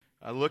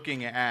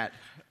looking at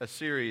a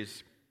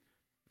series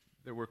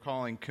that we're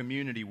calling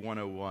Community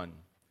 101.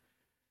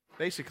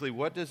 Basically,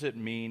 what does it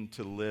mean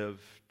to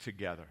live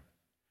together?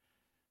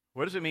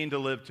 What does it mean to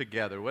live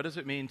together? What does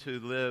it mean to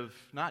live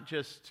not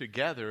just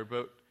together,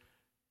 but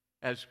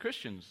as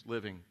Christians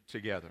living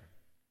together?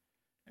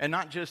 And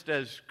not just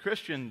as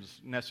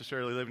Christians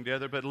necessarily living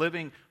together, but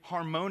living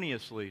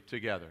harmoniously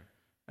together.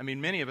 I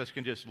mean, many of us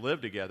can just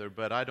live together,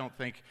 but I don't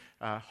think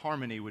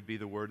harmony would be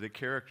the word that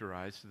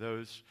characterized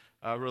those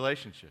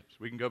relationships.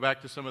 We can go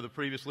back to some of the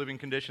previous living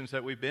conditions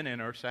that we've been in,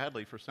 or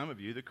sadly, for some of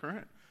you, the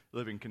current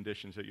living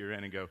conditions that you're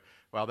in, and go,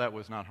 wow, that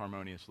was not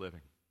harmonious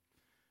living.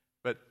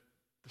 But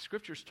the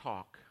Scriptures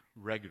talk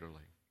regularly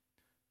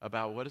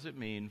about what does it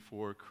mean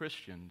for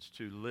Christians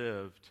to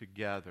live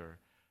together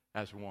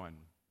as one.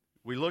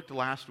 We looked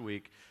last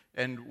week,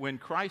 and when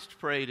Christ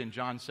prayed in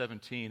John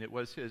 17, it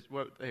was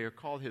what they are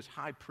called his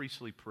high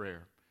priestly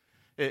prayer.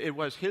 It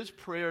was his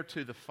prayer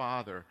to the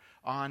Father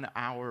on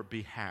our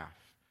behalf.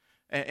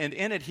 And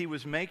in it, he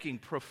was making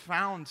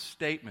profound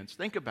statements.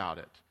 Think about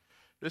it.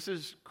 This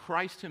is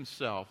Christ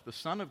himself, the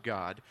Son of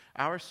God,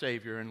 our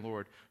Savior and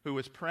Lord, who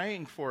was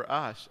praying for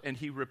us, and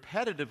he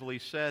repetitively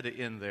said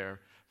in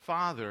there,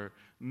 Father,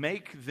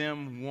 make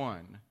them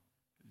one,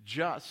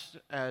 just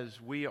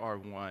as we are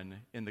one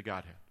in the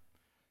Godhead.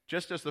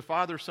 Just as the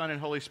Father, Son,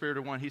 and Holy Spirit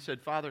are one, he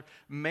said, Father,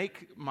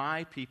 make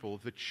my people,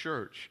 the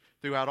church,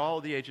 throughout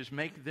all the ages,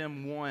 make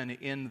them one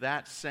in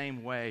that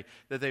same way,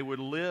 that they would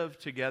live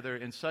together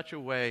in such a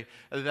way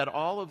that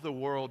all of the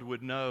world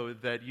would know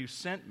that you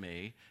sent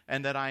me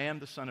and that I am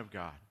the Son of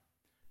God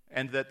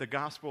and that the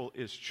gospel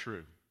is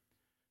true.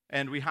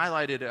 And we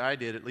highlighted, I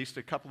did, at least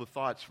a couple of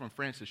thoughts from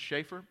Francis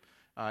Schaeffer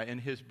in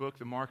his book,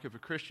 The Mark of a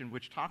Christian,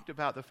 which talked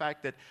about the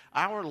fact that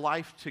our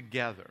life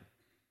together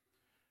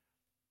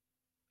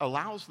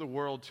allows the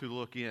world to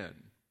look in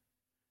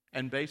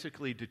and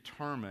basically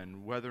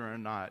determine whether or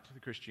not the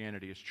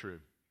Christianity is true.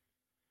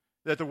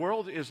 That the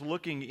world is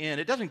looking in.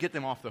 It doesn't get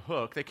them off the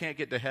hook. They can't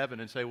get to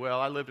heaven and say, well,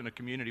 I lived in a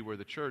community where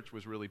the church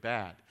was really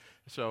bad,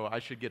 so I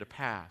should get a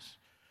pass.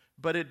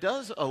 But it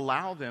does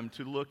allow them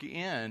to look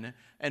in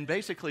and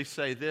basically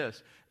say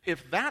this,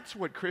 if that's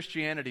what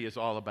Christianity is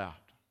all about,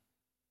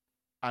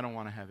 I don't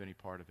want to have any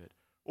part of it.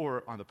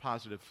 Or on the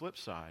positive flip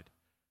side,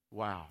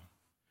 wow.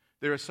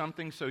 There is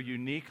something so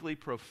uniquely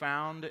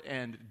profound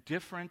and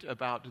different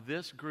about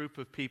this group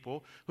of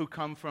people who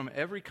come from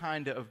every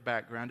kind of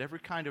background, every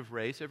kind of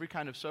race, every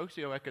kind of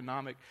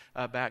socioeconomic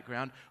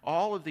background,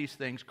 all of these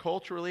things,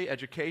 culturally,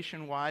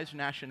 education-wise,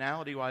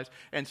 nationality-wise,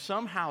 and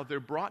somehow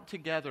they're brought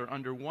together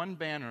under one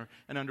banner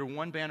and under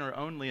one banner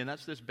only, and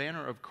that's this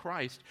banner of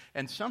Christ,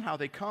 and somehow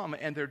they come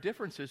and their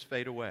differences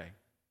fade away.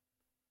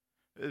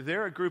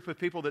 They're a group of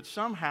people that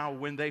somehow,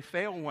 when they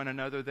fail one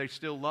another, they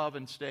still love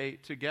and stay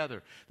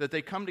together. That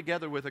they come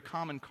together with a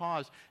common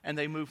cause and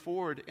they move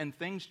forward and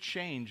things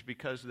change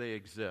because they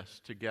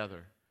exist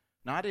together.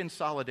 Not in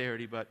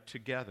solidarity, but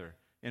together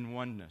in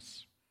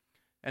oneness.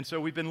 And so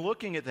we've been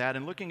looking at that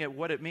and looking at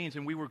what it means,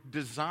 and we were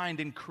designed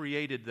and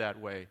created that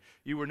way.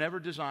 You were never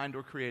designed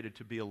or created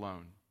to be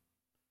alone.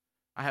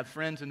 I have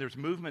friends, and there's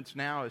movements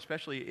now,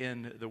 especially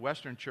in the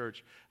Western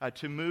church,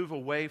 to move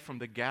away from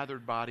the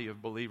gathered body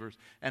of believers.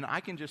 And I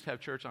can just have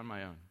church on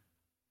my own.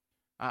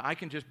 I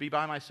can just be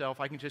by myself.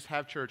 I can just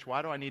have church.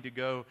 Why do I need to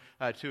go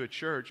to a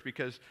church?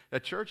 Because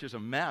a church is a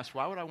mess.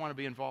 Why would I want to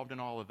be involved in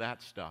all of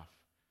that stuff?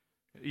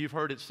 You've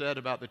heard it said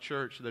about the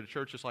church that a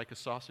church is like a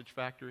sausage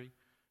factory.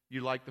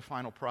 You like the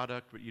final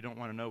product, but you don't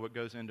want to know what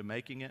goes into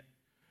making it.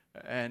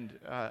 And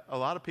a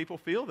lot of people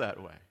feel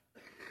that way.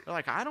 They're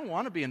like, I don't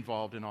want to be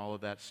involved in all of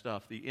that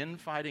stuff, the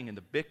infighting and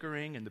the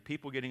bickering and the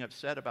people getting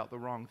upset about the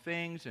wrong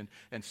things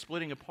and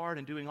splitting apart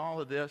and doing all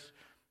of this.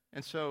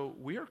 And so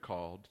we are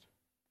called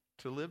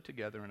to live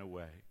together in a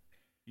way,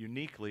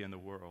 uniquely in the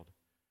world,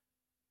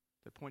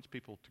 that points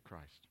people to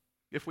Christ.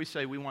 If we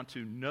say we want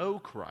to know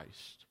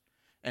Christ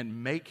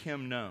and make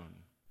him known,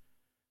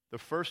 the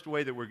first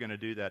way that we're going to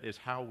do that is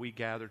how we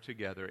gather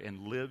together and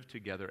live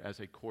together as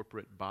a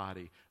corporate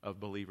body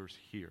of believers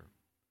here.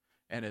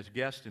 And as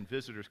guests and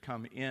visitors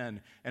come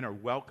in and are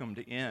welcomed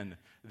in,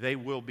 they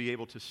will be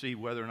able to see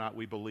whether or not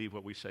we believe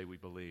what we say we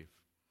believe.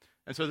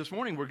 And so this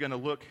morning we're going to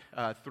look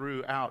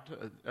we're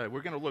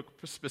going to look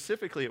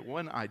specifically at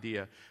one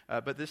idea,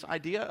 but this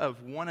idea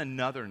of one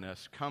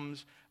anotherness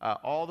comes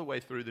all the way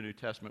through the New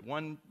Testament.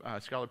 One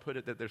scholar put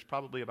it that there's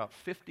probably about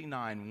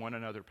 59 one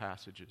another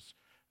passages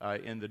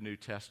in the New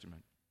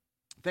Testament.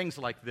 Things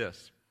like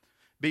this: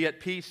 be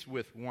at peace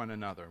with one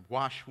another,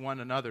 wash one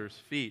another's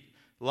feet,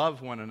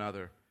 love one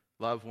another,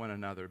 love one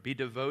another, be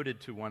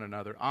devoted to one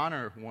another,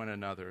 honor one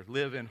another,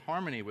 live in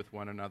harmony with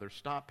one another,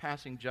 stop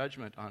passing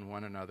judgment on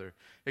one another,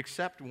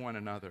 accept one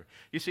another.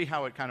 You see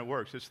how it kind of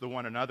works. It's the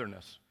one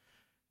anotherness.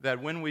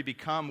 That when we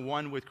become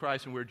one with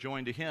Christ and we're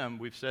joined to him,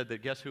 we've said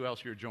that guess who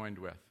else you're joined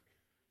with?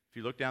 If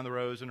you look down the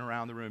rows and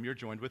around the room, you're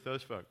joined with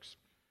those folks.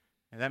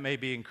 And that may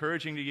be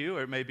encouraging to you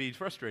or it may be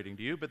frustrating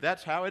to you, but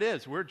that's how it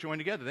is. We're joined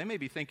together. They may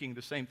be thinking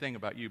the same thing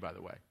about you, by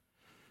the way.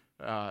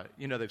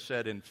 They've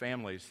said in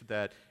families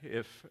that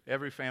if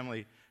every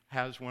family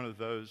has one of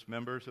those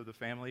members of the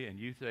family and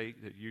you say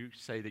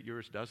that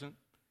yours doesn't,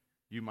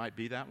 you might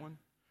be that one.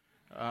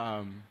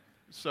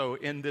 So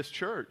in this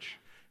church,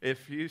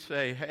 if you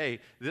say, hey,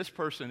 this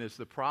person is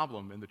the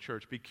problem in the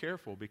church, be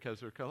careful,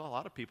 because a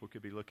lot of people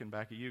could be looking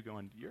back at you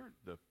going, you're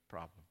the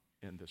problem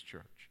in this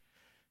church.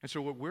 And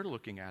so what we're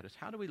looking at is,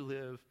 how do we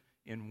live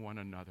in one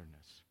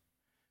anotherness?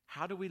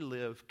 How do we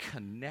live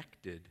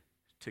connected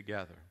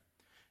together?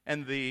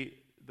 And the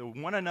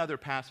one another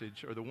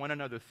passage, or the one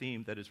another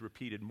theme that is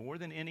repeated more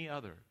than any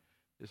other,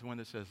 is one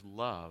that says,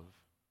 love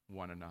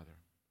one another.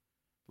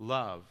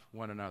 Love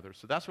one another.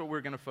 So that's what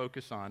we're going to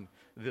focus on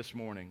this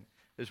morning,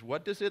 is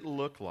what does it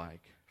look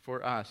like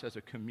for us as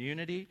a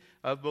community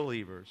of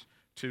believers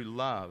to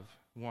love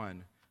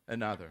one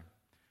another?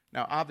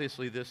 Now,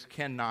 obviously, this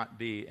cannot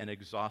be an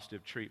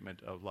exhaustive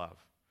treatment of love.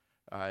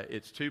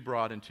 It's too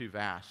broad and too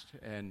vast,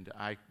 and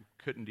I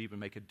couldn't even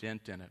make a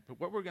dent in it. But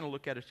what we're going to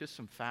look at is just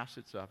some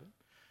facets of it.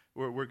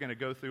 We're going to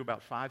go through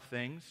about 5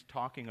 things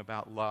talking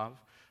about love,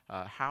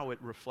 how it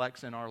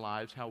reflects in our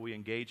lives, how we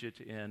engage it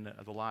in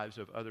the lives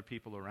of other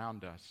people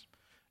around us.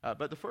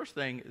 But the first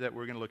thing that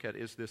we're going to look at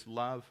is this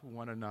love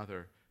one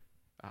another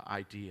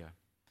idea.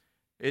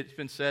 It's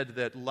been said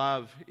that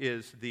love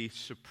is the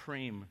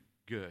supreme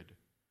good,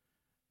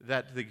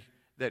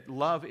 that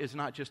love is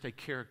not just a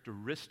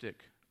characteristic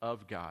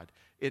of God,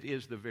 it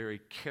is the very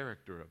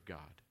character of God.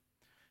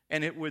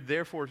 And it would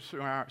therefore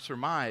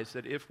surmise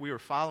that if we are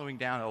following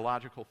down a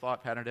logical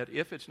thought pattern, that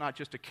if it's not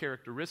just a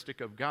characteristic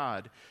of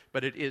God,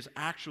 but it is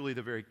actually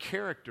the very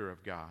character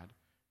of God,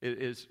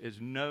 it is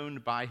known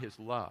by His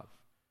love,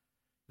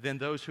 then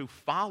those who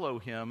follow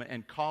Him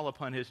and call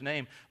upon His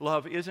name,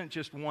 love isn't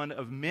just one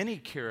of many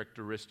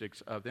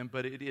characteristics of them,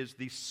 but it is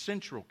the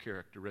central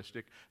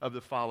characteristic of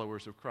the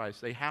followers of Christ.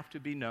 They have to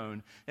be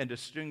known and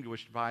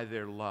distinguished by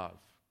their love.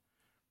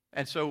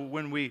 And so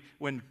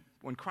when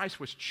Christ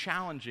was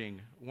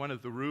challenging one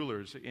of the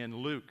rulers in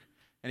Luke,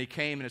 and he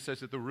came and it says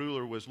that the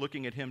ruler was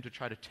looking at him to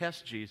try to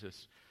test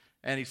Jesus,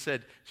 and he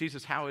said,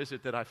 Jesus, how is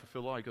it that I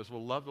fulfill all? He goes,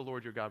 well, love the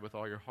Lord your God with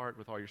all your heart,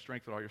 with all your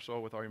strength, with all your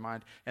soul, with all your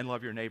mind, and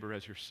love your neighbor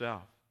as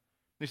yourself.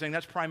 And he's saying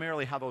that's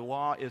primarily how the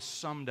law is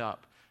summed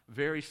up,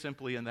 very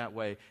simply in that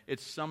way.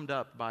 It's summed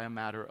up by a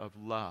matter of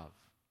love.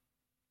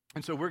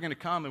 And so we're going to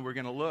come and we're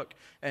going to look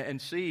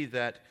and see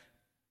that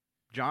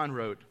John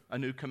wrote, a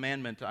new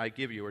commandment I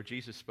give you, or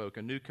Jesus spoke,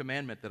 a new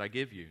commandment that I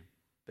give you,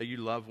 that you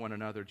love one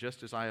another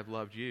just as I have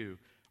loved you.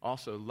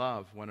 Also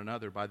love one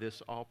another. By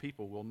this all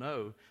people will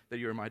know that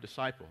you are my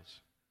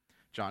disciples.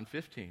 John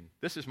 15,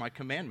 this is my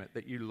commandment,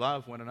 that you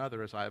love one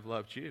another as I have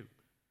loved you.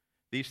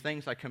 These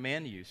things I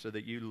command you so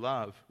that you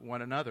love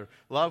one another.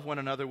 Love one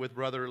another with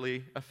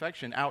brotherly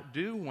affection.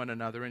 Outdo one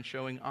another in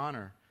showing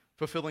honor.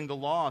 Fulfilling the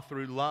law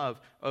through love.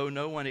 Owe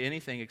no one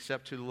anything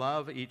except to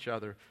love each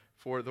other.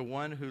 For the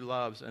one who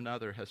loves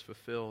another has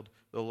fulfilled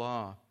the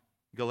law.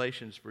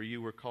 Galatians, for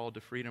you were called to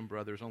freedom,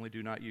 brothers. Only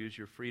do not use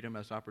your freedom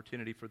as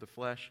opportunity for the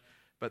flesh,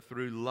 but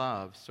through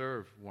love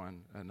serve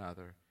one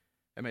another.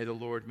 And may the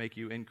Lord make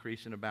you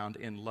increase and abound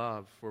in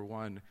love for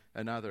one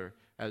another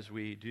as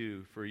we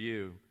do for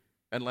you.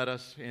 And let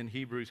us in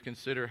Hebrews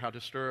consider how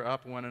to stir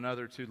up one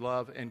another to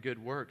love and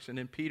good works. And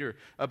in Peter,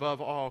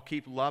 above all,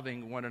 keep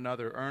loving one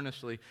another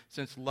earnestly,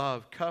 since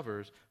love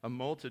covers a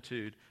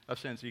multitude of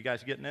sins. Are you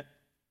guys getting it?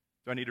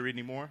 Do I need to read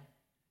any more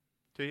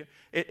to you?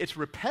 It's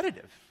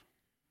repetitive.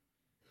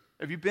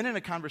 Have you been in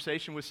a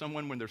conversation with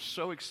someone when they're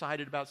so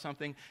excited about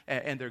something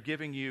and they're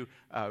giving you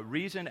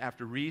reason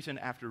after reason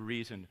after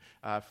reason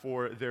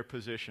for their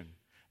position?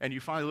 And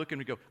you finally look at them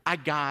and go, I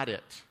got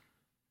it.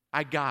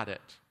 I got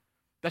it.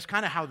 That's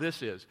kind of how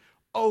this is.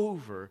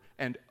 Over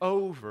and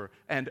over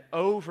and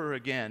over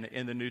again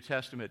in the New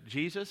Testament,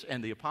 Jesus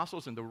and the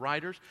apostles and the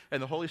writers and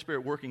the Holy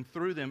Spirit working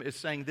through them is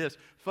saying this,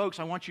 folks,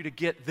 I want you to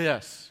get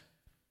this.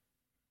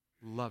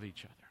 Love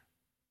each other.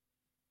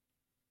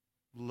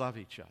 Love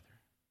each other.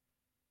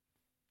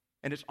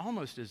 And it's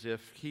almost as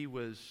if he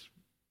was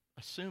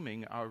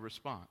assuming our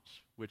response,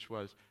 which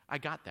was, I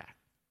got that.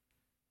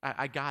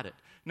 I got it.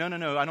 No,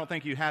 I don't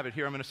think you have it.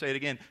 Here, I'm going to say it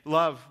again.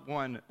 Love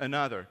one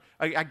another.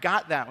 I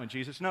got that one,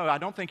 Jesus. No, I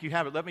don't think you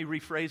have it. Let me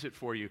rephrase it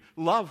for you.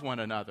 Love one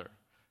another.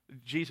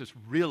 Jesus,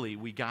 really,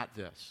 we got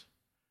this.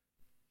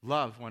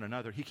 Love one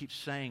another. He keeps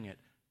saying it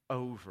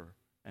over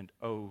and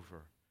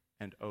over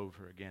and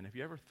over again. Have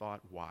you ever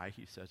thought why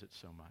he says it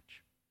so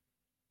much?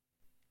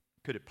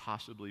 Could it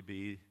possibly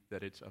be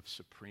that it's of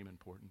supreme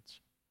importance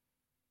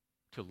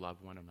to love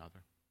one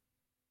another?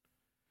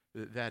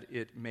 That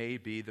it may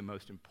be the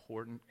most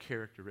important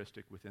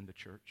characteristic within the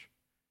church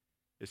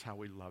is how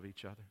we love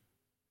each other?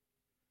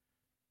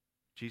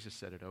 Jesus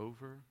said it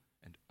over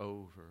and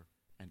over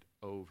and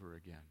over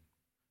again.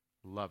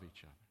 Love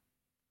each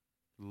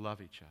other. Love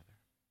each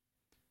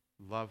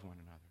other. Love one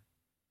another.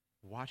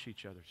 Wash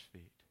each other's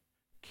feet.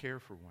 Care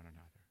for one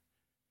another.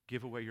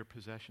 Give away your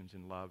possessions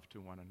in love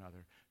to one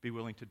another. Be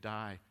willing to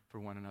die for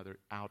one another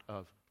out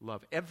of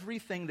love.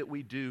 Everything that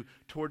we do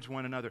towards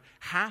one another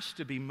has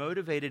to be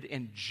motivated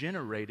and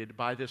generated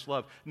by this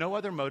love. No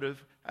other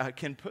motive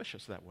can push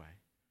us that way.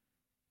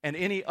 And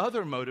any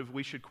other motive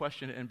we should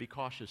question and be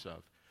cautious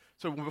of.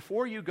 So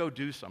before you go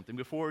do something,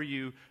 before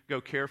you go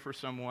care for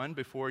someone,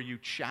 before you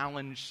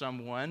challenge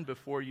someone,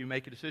 before you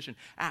make a decision,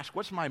 ask,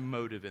 what's my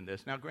motive in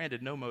this? Now,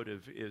 granted, no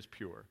motive is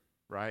pure,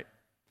 right?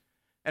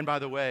 And by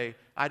the way,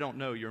 I don't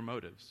know your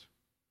motives.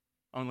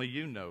 Only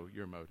you know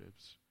your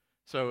motives.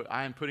 So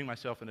I am putting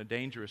myself in a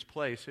dangerous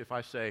place if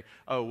I say,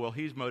 oh, well,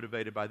 he's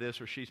motivated by this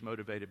or she's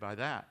motivated by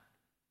that.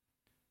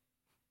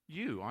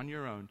 You, on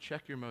your own,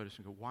 check your motives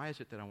and go, why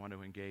is it that I want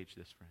to engage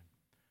this friend?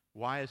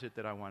 Why is it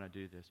that I want to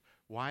do this?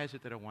 Why is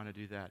it that I want to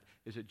do that?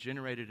 Is it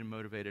generated and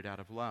motivated out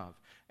of love?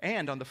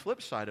 And on the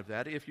flip side of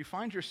that, if you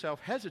find yourself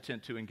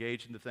hesitant to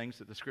engage in the things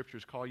that the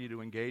Scriptures call you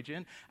to engage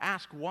in,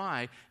 ask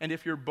why. And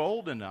if you're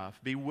bold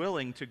enough, be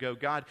willing to go,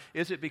 God,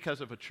 is it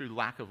because of a true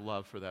lack of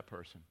love for that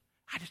person?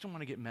 I just don't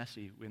want to get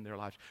messy in their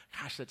lives.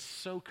 Gosh, that's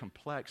so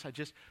complex.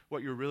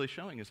 What you're really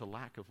showing is a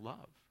lack of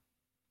love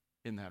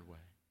in that way.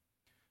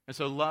 And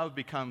so love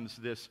becomes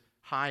this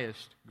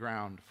highest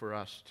ground for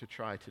us to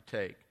try to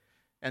take.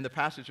 And the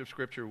passage of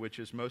Scripture which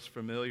is most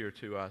familiar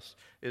to us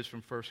is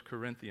from 1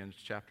 Corinthians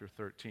chapter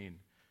 13.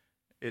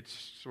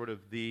 It's sort of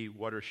the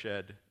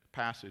watershed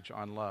passage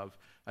on love.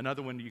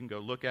 Another one you can go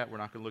look at, we're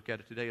not going to look at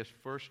it today, is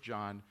 1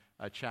 John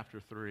chapter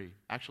 3.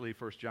 Actually,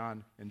 1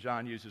 John, and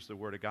John uses the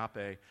word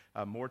agape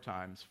more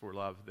times for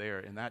love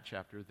there in that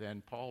chapter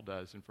than Paul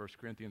does in 1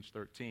 Corinthians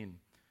 13.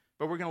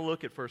 But we're going to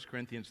look at 1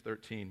 Corinthians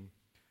 13.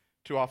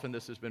 Too often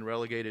this has been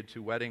relegated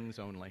to weddings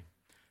only.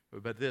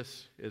 But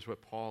this is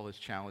what Paul is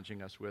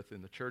challenging us with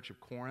in the church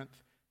of Corinth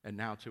and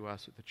now to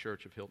us at the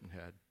church of Hilton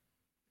Head.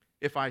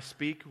 If I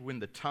speak in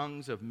the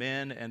tongues of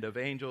men and of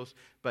angels,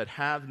 but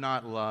have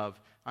not love,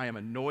 I am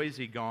a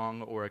noisy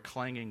gong or a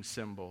clanging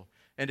cymbal.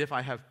 And if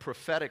I have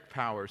prophetic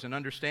powers and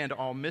understand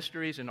all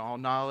mysteries and all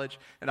knowledge,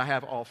 and I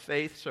have all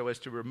faith so as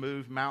to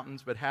remove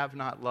mountains, but have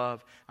not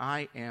love,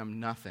 I am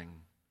nothing.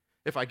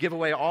 If I give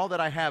away all that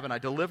I have and I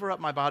deliver up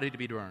my body to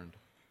be burned,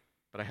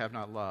 but I have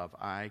not love,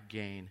 I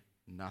gain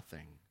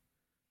nothing.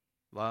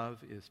 Love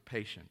is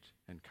patient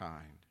and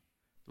kind.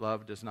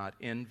 Love does not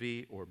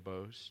envy or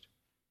boast.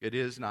 It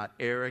is not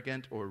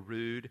arrogant or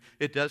rude.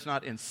 It does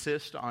not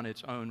insist on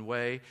its own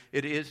way.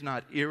 It is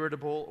not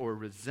irritable or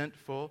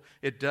resentful.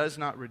 It does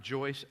not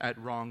rejoice at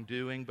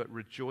wrongdoing, but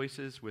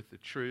rejoices with the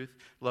truth.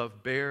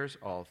 Love bears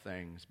all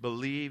things,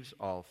 believes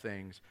all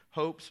things,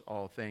 hopes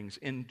all things,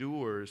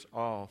 endures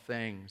all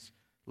things.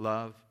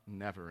 Love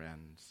never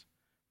ends.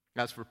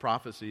 As for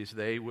prophecies,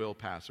 they will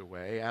pass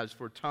away. As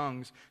for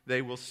tongues,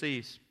 they will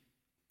cease.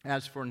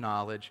 As for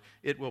knowledge,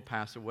 it will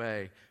pass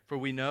away. For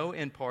we know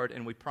in part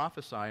and we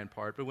prophesy in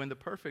part, but when the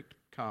perfect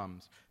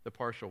comes, the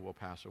partial will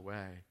pass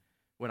away.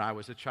 When I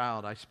was a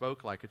child, I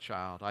spoke like a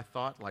child. I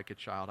thought like a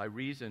child. I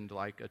reasoned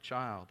like a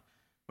child.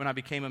 When I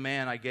became a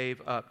man, I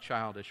gave up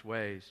childish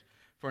ways.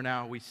 For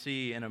now we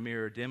see in a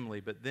mirror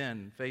dimly, but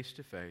then face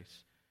to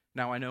face.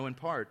 Now I know in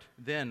part,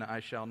 then I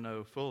shall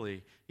know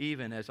fully,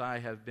 even as I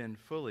have been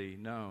fully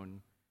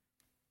known.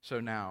 So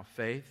now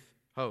faith,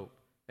 hope,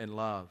 and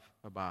love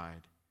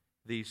abide.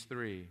 These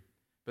three,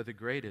 but the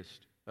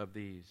greatest of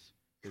these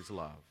is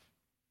love.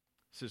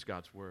 This is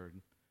God's word.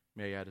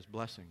 May He add His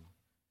blessing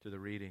to the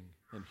reading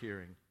and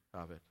hearing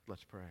of it.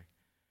 Let's pray.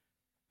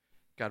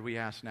 God, we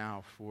ask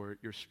now for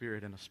your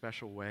Spirit in a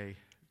special way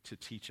to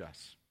teach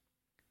us.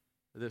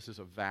 This is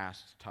a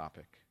vast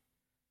topic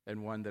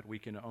and one that we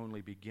can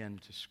only begin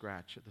to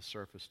scratch at the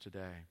surface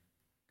today.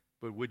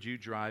 But would you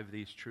drive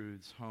these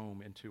truths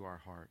home into our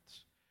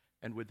hearts?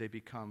 And would they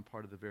become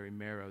part of the very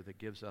marrow that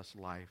gives us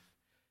life?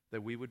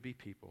 That we would be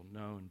people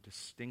known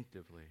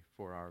distinctively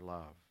for our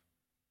love.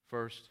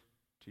 First,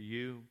 to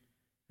you,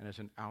 and as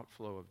an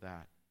outflow of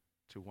that,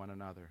 to one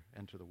another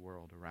and to the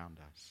world around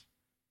us.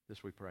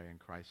 This we pray in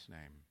Christ's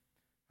name.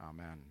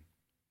 Amen.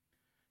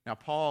 Now,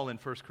 Paul in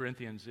 1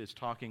 Corinthians is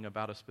talking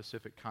about a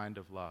specific kind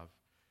of love.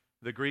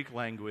 The Greek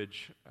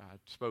language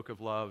spoke of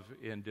love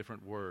in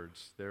different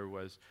words. There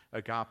was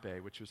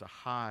agape, which was a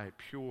high,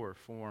 pure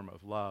form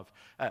of love,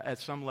 at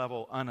some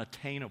level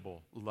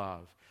unattainable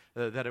love,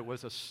 that it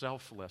was a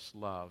selfless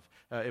love.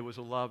 It was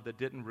a love that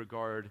didn't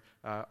regard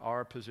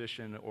our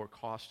position or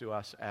cost to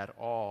us at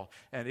all.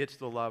 And it's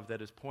the love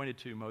that is pointed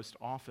to most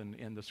often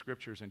in the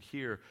Scriptures, and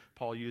here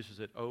Paul uses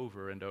it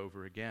over and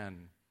over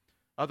again.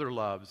 Other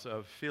loves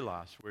of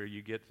philos, where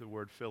you get the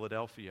word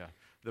Philadelphia,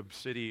 the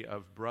city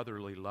of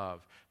brotherly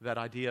love, that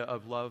idea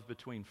of love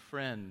between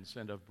friends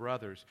and of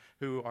brothers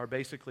who are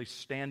basically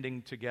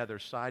standing together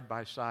side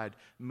by side,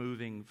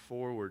 moving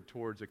forward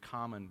towards a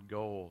common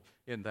goal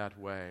in that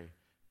way.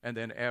 And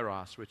then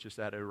eros, which is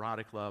that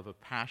erotic love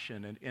of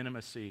passion and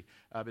intimacy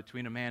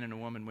between a man and a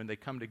woman when they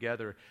come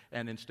together,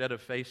 and instead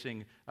of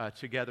facing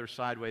together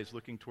sideways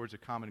looking towards a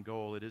common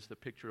goal, it is the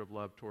picture of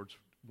love towards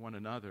one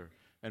another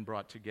and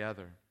brought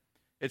together.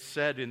 It's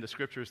said in the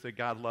Scriptures that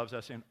God loves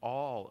us in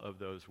all of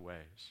those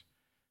ways.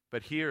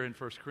 But here in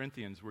 1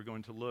 Corinthians, we're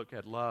going to look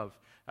at love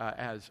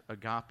as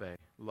agape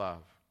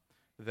love.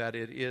 That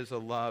it is a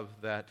love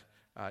that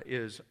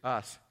is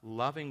us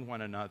loving one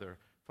another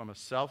from a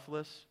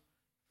selfless,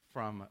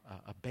 from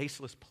a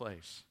baseless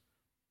place.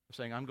 of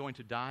saying, I'm going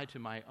to die to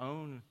my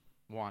own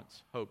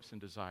wants, hopes,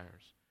 and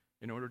desires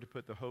in order to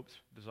put the hopes,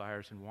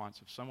 desires, and wants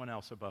of someone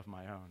else above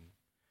my own.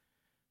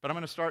 But I'm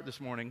going to start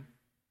this morning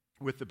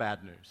with the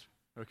bad news,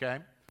 okay?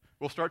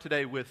 We'll start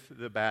today with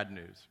the bad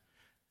news.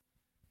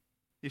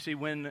 You see,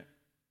 when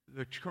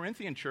the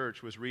Corinthian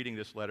church was reading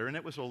this letter, and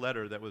it was a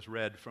letter that was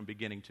read from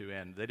beginning to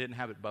end. They didn't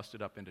have it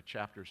busted up into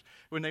chapters.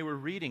 When they were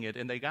reading it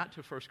and they got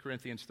to 1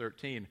 Corinthians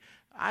 13,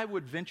 I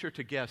would venture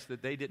to guess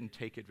that they didn't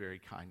take it very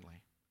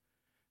kindly.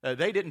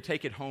 They didn't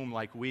take it home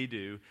like we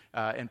do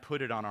and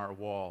put it on our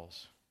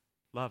walls.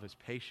 Love is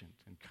patient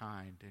and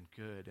kind and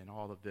good and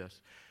all of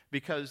this.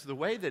 Because the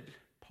way that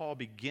Paul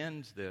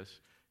begins this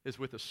is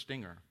with a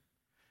stinger.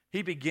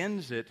 He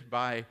begins it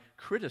by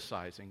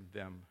criticizing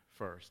them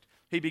first.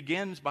 He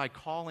begins by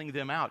calling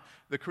them out.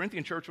 The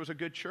Corinthian church was a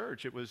good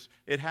church.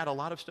 It had a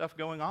lot of stuff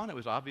going on. It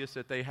was obvious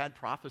that they had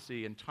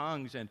prophecy and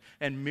tongues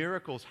and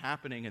miracles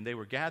happening, and they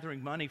were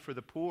gathering money for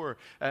the poor,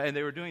 and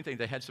they were doing things.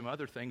 They had some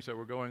other things that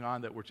were going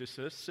on that were just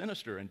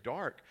sinister and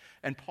dark.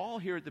 And Paul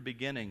here at the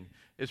beginning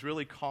is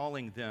really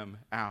calling them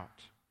out.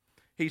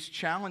 He's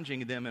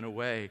challenging them in a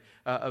way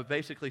of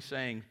basically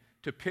saying,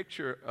 to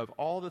picture of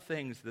all the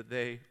things that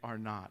they are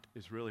not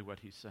is really what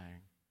he's saying.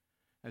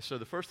 And so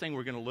the first thing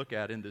we're going to look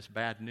at in this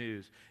bad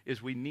news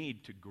is we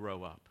need to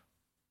grow up.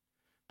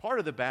 Part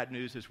of the bad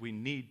news is we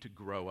need to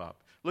grow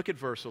up. Look at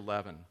verse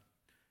 11.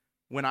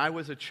 When I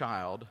was a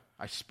child,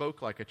 I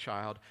spoke like a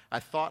child,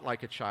 I thought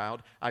like a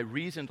child, I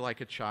reasoned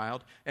like a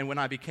child, and when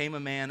I became a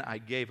man, I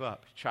gave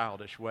up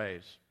childish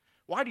ways.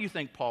 Why do you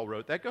think Paul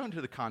wrote that? Go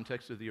into the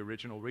context of the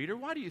original reader.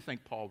 Why do you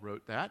think Paul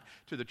wrote that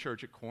to the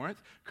church at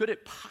Corinth? Could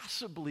it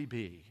possibly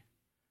be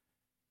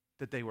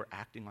that they were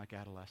acting like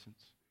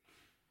adolescents?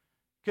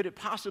 Could it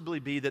possibly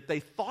be that they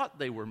thought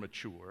they were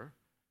mature,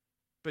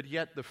 but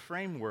yet the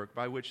framework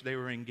by which they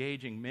were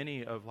engaging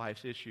many of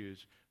life's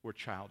issues were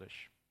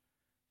childish?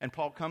 And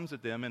Paul comes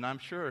at them, and I'm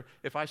sure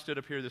if I stood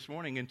up here this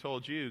morning and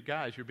told you,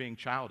 guys, you're being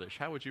childish,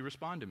 how would you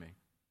respond to me?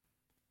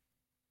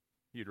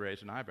 You'd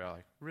raise an eyebrow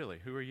like, really,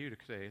 who are you to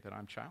say that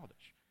I'm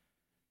childish?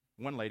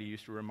 One lady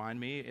used to remind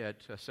me at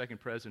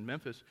Second Pres in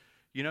Memphis,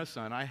 you know,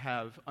 son, I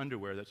have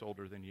underwear that's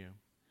older than you.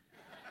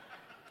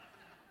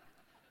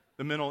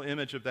 The mental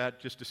image of that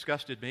just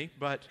disgusted me,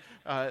 but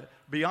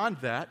beyond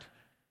that,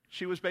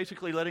 she was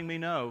basically letting me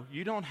know,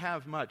 you don't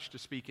have much to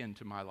speak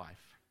into my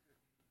life.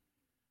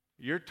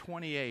 You're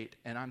 28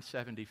 and I'm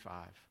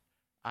 75.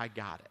 I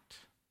got it.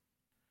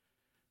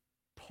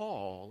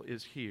 Paul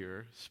is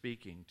here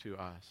speaking to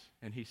us,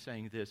 and he's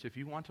saying this, if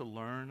you want to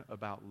learn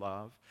about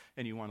love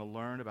and you want to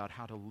learn about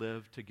how to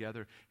live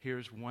together,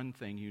 here's one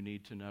thing you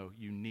need to know.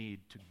 You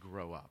need to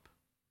grow up.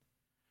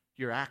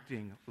 You're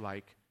acting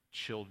like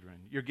children.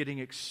 You're getting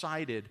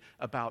excited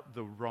about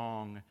the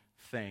wrong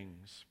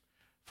things.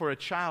 For a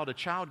child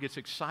gets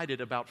excited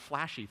about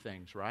flashy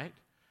things, right?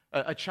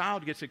 A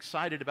child gets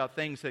excited about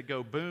things that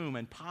go boom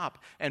and pop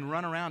and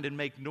run around and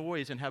make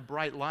noise and have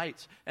bright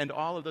lights and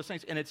all of those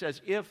things. And it's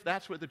as if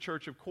that's what the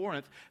church of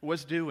Corinth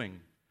was doing.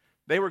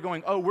 They were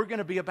going, oh, we're going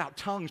to be about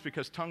tongues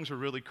because tongues are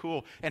really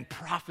cool. And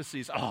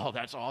prophecies, oh,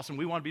 that's awesome.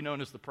 We want to be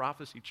known as the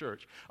prophecy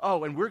church.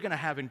 Oh, and we're going to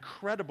have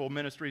incredible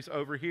ministries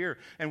over here.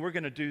 And we're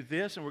going to do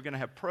this, and we're going to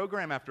have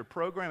program after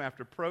program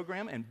after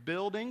program and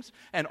buildings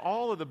and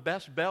all of the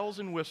best bells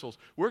and whistles.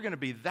 We're going to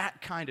be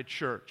that kind of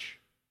church.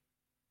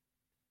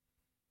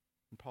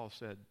 And Paul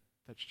said,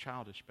 that's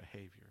childish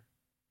behavior.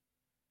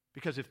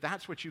 Because if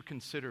that's what you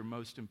consider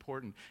most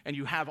important, and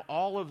you have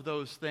all of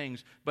those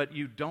things, but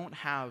you don't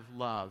have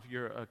love,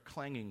 you're a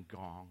clanging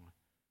gong,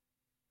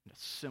 a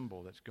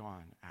cymbal that's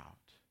gone out.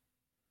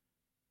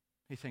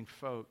 You think,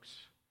 folks,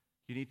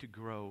 you need to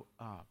grow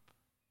up.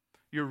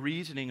 Your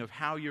reasoning of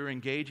how you're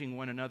engaging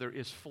one another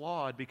is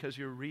flawed because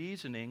your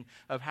reasoning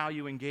of how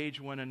you engage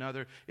one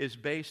another is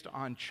based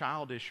on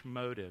childish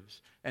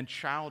motives and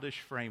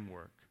childish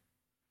framework.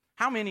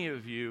 How many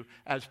of you,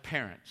 as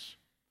parents,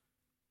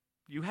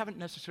 you haven't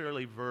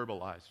necessarily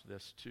verbalized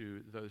this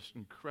to those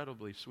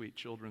incredibly sweet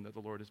children that the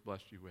Lord has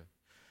blessed you with,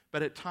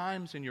 but at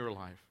times in your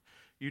life,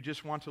 you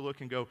just want to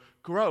look and go,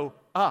 grow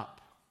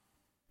up.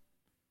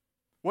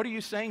 What are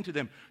you saying to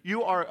them?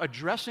 You are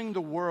addressing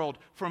the world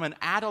from an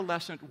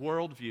adolescent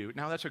worldview.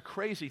 Now, that's a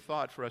crazy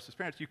thought for us as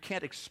parents. You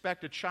can't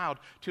expect a child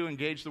to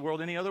engage the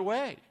world any other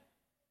way.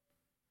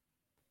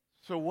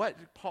 So what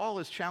Paul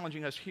is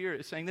challenging us here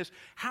is saying this,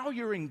 how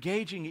you're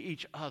engaging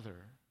each other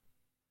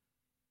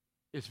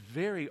is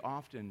very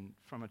often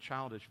from a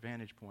childish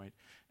vantage point.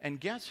 And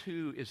guess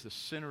who is the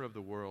center of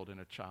the world in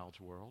a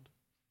child's world?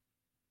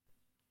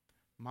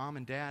 Mom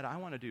and Dad, I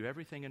want to do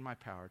everything in my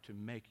power to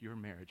make your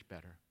marriage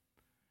better.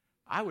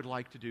 I would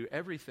like to do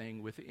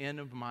everything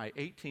within my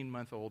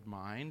 18-month-old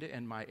mind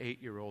and my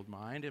 8-year-old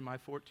mind and my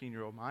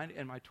 14-year-old mind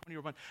and my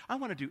 20-year-old mind. I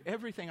want to do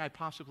everything I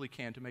possibly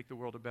can to make the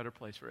world a better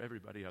place for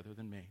everybody other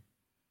than me.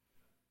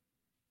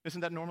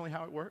 Isn't that normally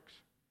how it works?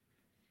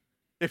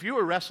 If you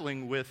were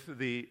wrestling with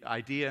the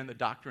idea and the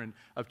doctrine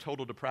of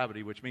total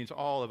depravity, which means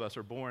all of us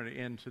are born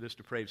into this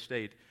depraved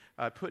state,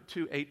 put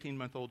two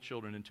 18-month-old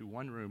children into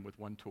one room with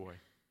one toy.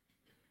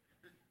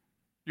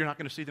 You're not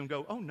going to see them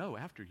go, oh, no,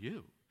 after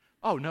you.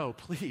 Oh, no,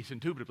 please,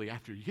 indubitably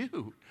after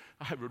you.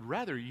 I would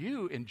rather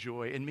you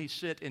enjoy and me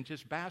sit and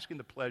just bask in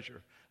the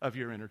pleasure of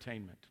your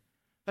entertainment.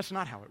 That's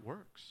not how it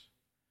works.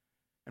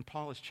 And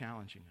Paul is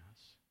challenging us.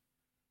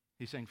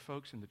 He's saying,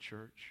 folks in the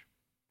church,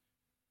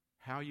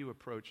 how you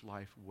approach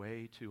life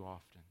way too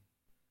often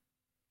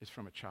is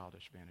from a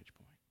childish vantage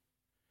point.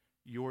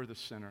 You're the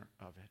center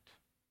of it.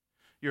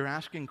 You're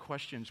asking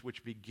questions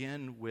which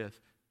begin with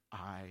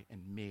I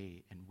and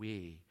me and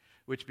we,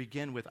 which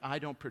begin with I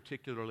don't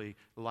particularly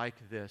like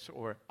this,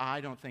 or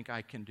I don't think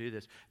I can do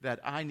this, that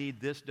I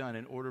need this done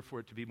in order for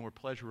it to be more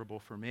pleasurable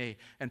for me.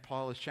 And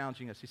Paul is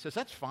challenging us. He says,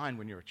 that's fine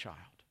when you're a child.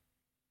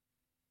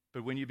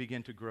 But when you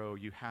begin to grow,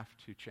 you have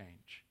to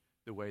change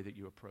the way that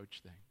you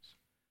approach things,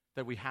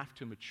 that we have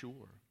to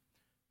mature.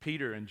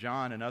 Peter and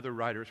John and other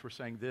writers were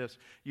saying this,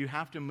 you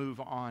have to move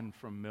on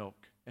from milk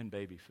and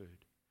baby food.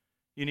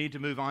 You need to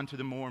move on to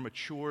the more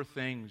mature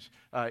things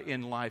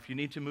in life. You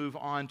need to move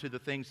on to the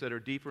things that are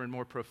deeper and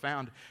more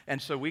profound.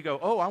 And so we go,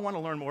 oh, I want to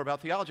learn more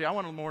about theology. I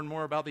want to learn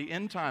more about the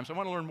end times. I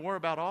want to learn more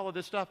about all of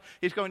this stuff.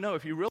 He's going, no,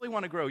 if you really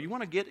want to grow, you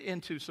want to get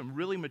into some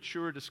really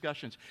mature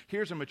discussions.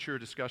 Here's a mature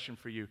discussion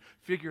for you.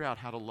 Figure out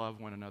how to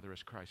love one another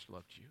as Christ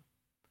loved you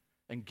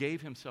and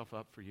gave himself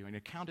up for you and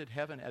accounted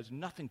heaven as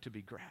nothing to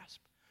be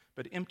grasped,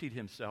 but emptied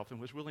himself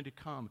and was willing to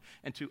come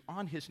and to,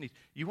 on his knees.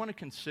 You want to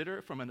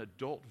consider from an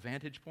adult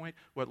vantage point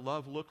what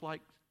love looked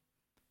like?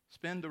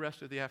 Spend the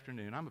rest of the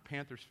afternoon. I'm a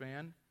Panthers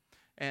fan,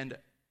 and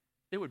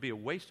it would be a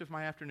waste of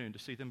my afternoon to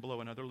see them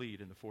blow another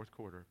lead in the fourth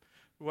quarter.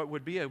 What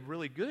would be a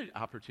really good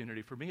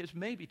opportunity for me is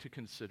maybe to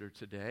consider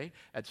today,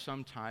 at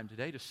some time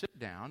today, to sit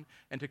down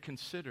and to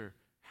consider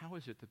how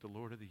is it that the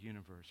Lord of the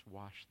universe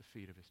washed the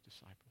feet of his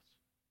disciples?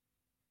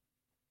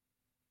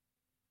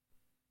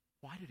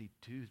 Why did he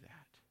do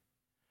that?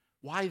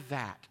 Why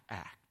that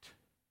act?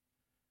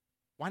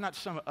 Why not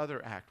some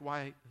other act?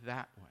 Why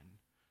that one?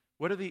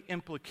 What are the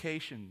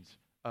implications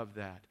of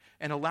that?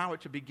 And allow it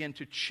to begin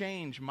to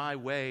change my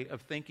way of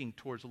thinking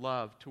towards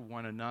love to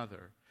one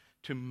another,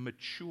 to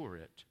mature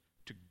it,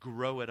 to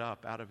grow it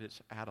up out of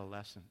its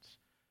adolescence.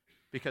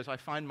 Because I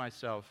find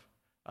myself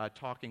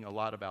talking a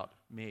lot about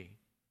me.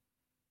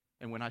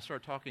 And when I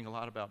start talking a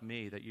lot about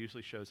me, that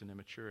usually shows an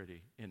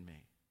immaturity in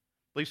me.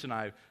 Lisa and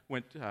I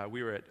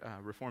we were at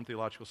Reformed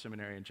Theological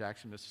Seminary in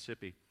Jackson,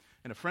 Mississippi,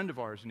 and a friend of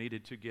ours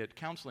needed to get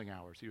counseling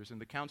hours. He was in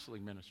the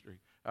counseling ministry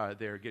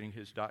there getting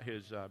his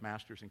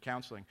master's in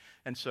counseling.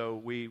 And so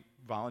we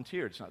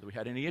volunteered. It's not that we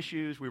had any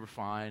issues. We were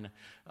fine.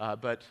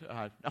 But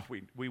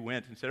we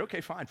went and said, okay,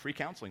 fine, free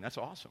counseling. That's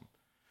awesome.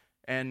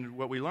 And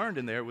what we learned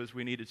in there was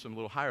we needed some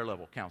little higher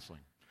level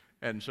counseling.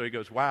 And so he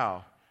goes,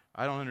 wow,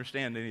 I don't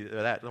understand any of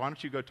that. Why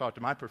don't you go talk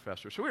to my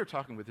professor? So we were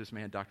talking with this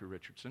man, Dr.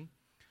 Richardson.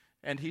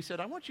 And he said,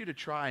 I want you to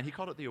try, and he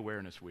called it the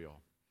awareness wheel.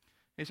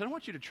 He said, I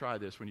want you to try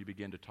this when you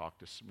begin to talk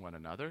to one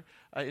another.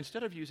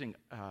 Instead of using,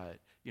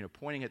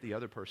 pointing at the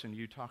other person,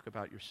 you talk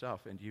about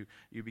yourself, and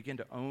you begin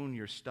to own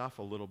your stuff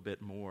a little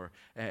bit more,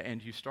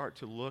 and you start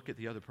to look at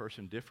the other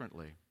person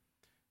differently.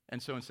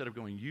 And so instead of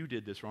going, you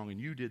did this wrong, and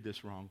you did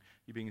this wrong,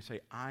 you begin to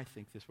say, I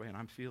think this way, and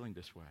I'm feeling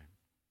this way.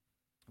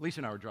 Lisa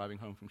and I were driving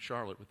home from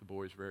Charlotte with the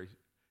boys very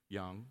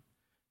young,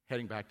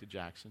 heading back to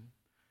Jackson.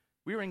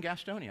 We were in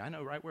Gastonia. I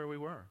know right where we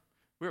were.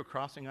 We were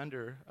crossing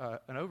under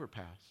an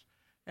overpass,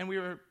 and we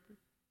were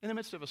in the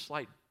midst of a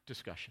slight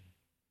discussion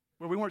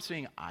where we weren't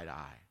seeing eye to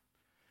eye.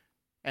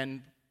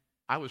 And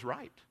I was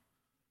right.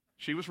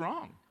 She was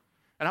wrong.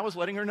 And I was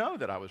letting her know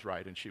that I was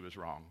right and she was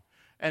wrong.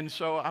 And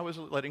so I was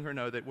letting her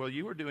know that, well,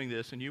 you were doing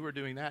this and you were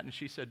doing that. And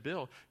she said,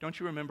 Bill, don't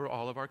you remember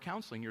all of our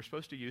counseling? You're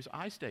supposed to use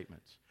I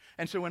statements.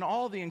 And so in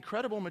all the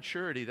incredible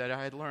maturity that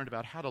I had learned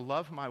about how to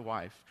love my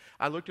wife,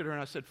 I looked at her and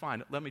I said,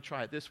 fine, let me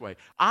try it this way.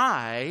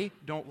 I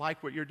don't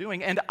like what you're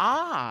doing, and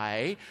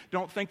I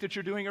don't think that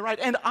you're doing it right,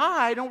 and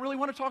I don't really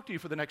want to talk to you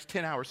for the next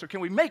 10 hours. So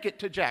can we make it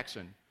to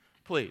Jackson,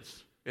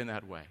 please, in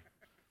that way?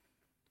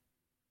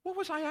 What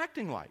was I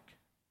acting like?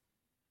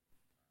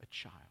 A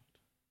child.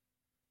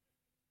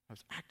 I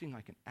was acting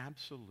like an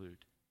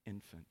absolute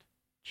infant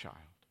child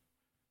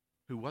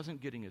who wasn't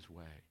getting his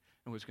way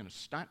and was going to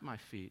stamp my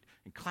feet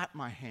and clap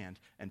my hands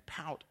and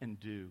pout and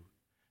do.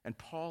 And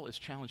Paul is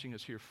challenging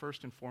us here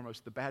first and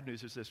foremost. The bad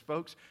news is this,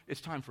 folks,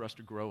 it's time for us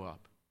to grow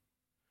up.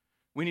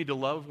 We need to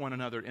love one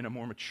another in a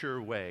more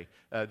mature way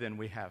than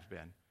we have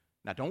been.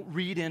 Now, don't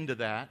read into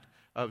that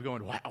of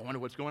going, wow, I wonder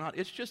what's going on.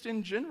 It's just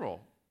in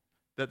general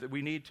that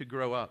we need to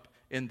grow up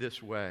in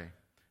this way.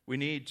 We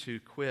need to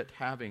quit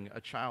having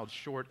a child's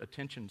short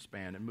attention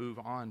span and move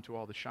on to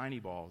all the shiny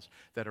balls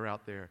that are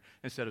out there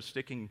instead of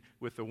sticking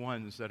with the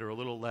ones that are a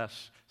little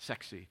less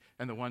sexy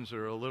and the ones that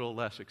are a little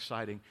less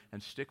exciting,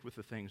 and stick with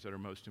the things that are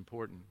most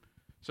important.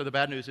 So the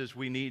bad news is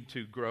we need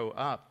to grow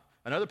up.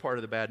 Another part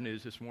of the bad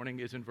news this morning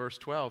is in verse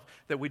 12,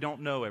 that we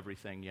don't know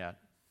everything yet.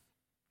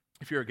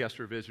 If you're a guest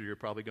or visitor, you're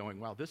probably going,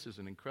 wow, this is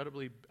an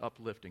incredibly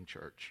uplifting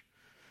church.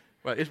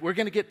 Well, we're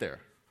going to get there.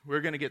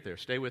 We're going to get there.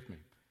 Stay with me.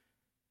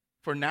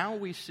 For now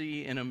we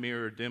see in a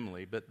mirror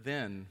dimly, but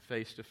then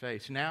face to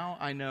face. Now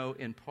I know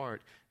in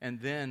part, and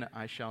then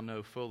I shall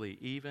know fully,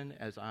 even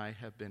as I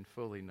have been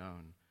fully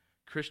known.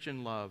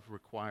 Christian love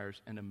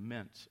requires an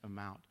immense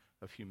amount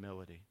of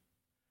humility.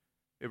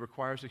 It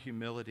requires a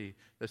humility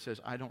that says,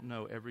 I don't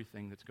know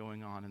everything that's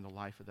going on in the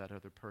life of that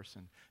other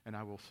person, and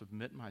I will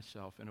submit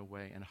myself in a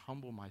way and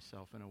humble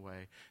myself in a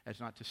way as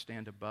not to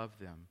stand above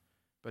them,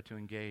 but to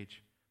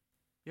engage.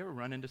 You ever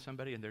run into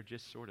somebody and they're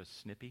just sort of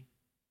snippy?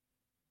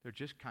 They're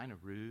just kind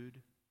of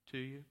rude to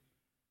you?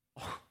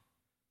 Oh,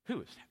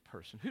 who is that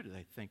person? Who do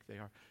they think they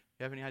are?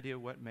 You have any idea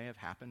what may have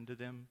happened to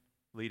them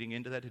leading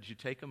into that? Did you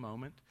take a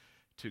moment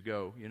to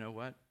go, you know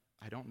what?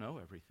 I don't know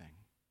everything,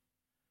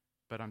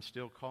 but I'm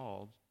still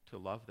called to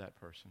love that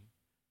person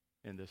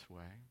in this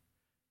way,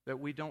 that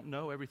we don't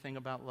know everything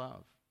about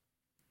love.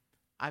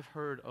 I've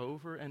heard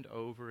over and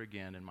over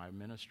again in my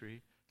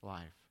ministry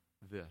life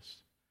this,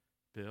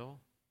 Bill,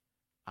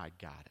 I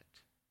got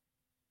it.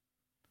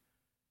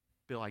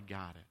 Bill, I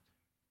got it.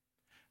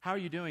 How are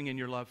you doing in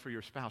your love for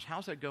your spouse?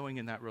 How's that going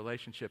in that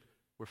relationship?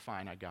 We're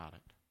fine, I got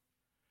it.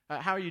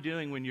 How are you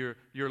doing when you're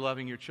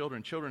loving your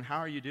children? Children, how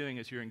are you doing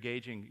as you're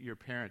engaging your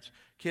parents?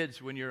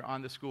 Kids, when you're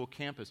on the school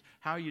campus,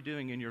 how are you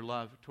doing in your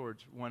love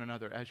towards one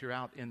another? As you're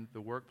out in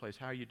the workplace,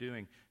 how are you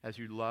doing as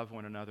you love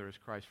one another as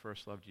Christ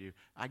first loved you?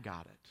 I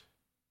got it.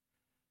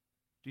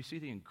 Do you see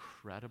the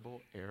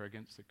incredible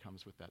arrogance that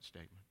comes with that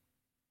statement?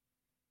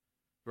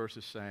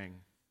 Versus saying,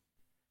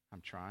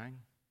 I'm trying,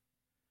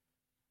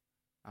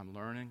 I'm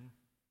learning,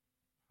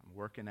 I'm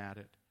working at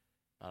it,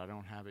 but I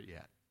don't have it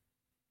yet.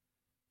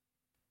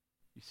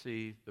 You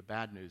see, the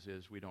bad news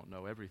is we don't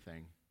know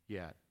everything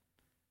yet.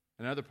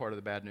 Another part of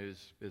the bad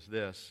news is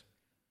this.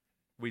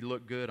 We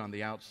look good on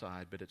the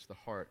outside, but it's the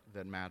heart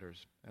that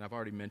matters. And I've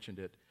already mentioned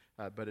it,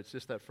 but it's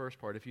just that first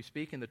part. If you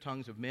speak in the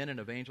tongues of men and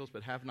of angels,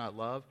 but have not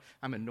love,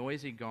 I'm a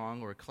noisy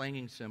gong or a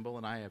clanging cymbal,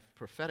 and I have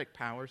prophetic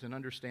powers and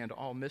understand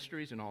all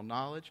mysteries and all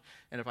knowledge.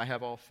 And if I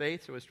have all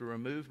faith so as to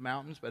remove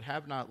mountains, but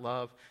have not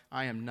love,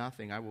 I am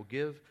nothing. I will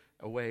give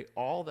away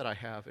all that I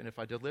have, and if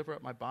I deliver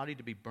up my body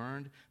to be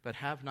burned, but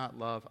have not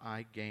love,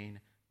 I gain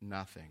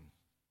nothing.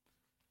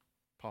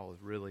 Paul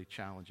is really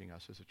challenging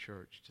us as a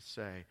church to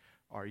say,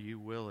 are you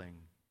willing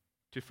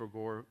to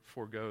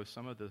forego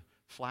some of the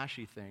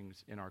flashy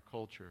things in our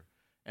culture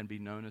and be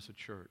known as a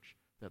church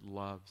that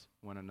loves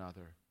one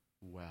another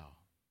well?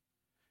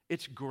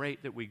 It's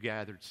great that we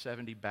gathered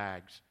 70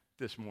 bags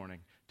this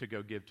morning to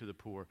go give to the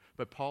poor,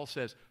 but Paul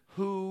says,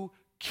 who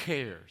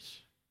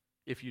cares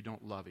if you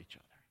don't love each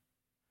other?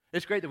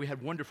 It's great that we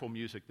had wonderful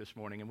music this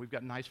morning, and we've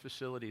got nice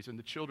facilities, and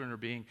the children are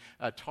being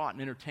taught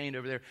and entertained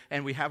over there,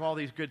 and we have all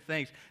these good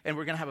things, and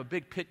we're going to have a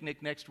big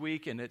picnic next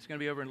week, and it's going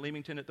to be over in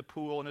Leamington at the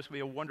pool, and it's going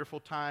to be a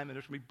wonderful time, and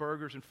there's going to be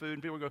burgers and food,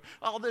 and people go,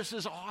 oh, this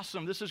is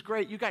awesome, this is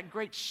great, you got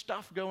great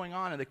stuff going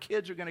on, and the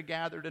kids are going to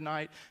gather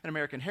tonight, and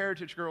American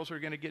Heritage girls are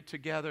going to get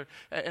together,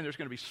 and there's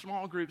going to be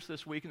small groups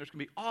this week, and there's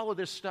going to be all of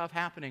this stuff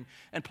happening,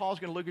 and Paul's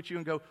going to look at you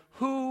and go,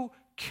 who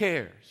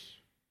cares?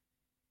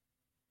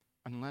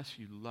 Unless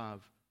you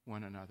love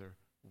one another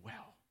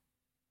well.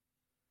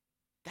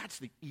 That's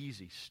the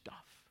easy stuff.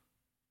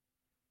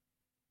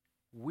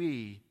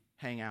 We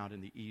hang out in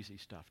the easy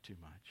stuff too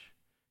much.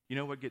 You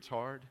know what gets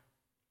hard?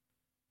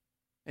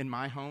 In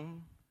my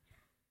home,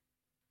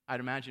 I'd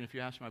imagine if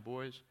you asked my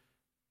boys,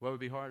 what would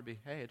be hard?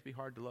 It'd be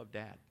hard to love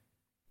Dad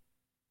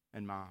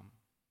and Mom.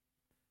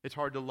 It's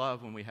hard to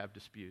love when we have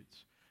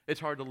disputes. It's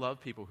hard to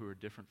love people who are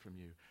different from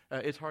you.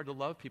 It's hard to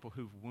love people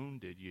who've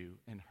wounded you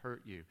and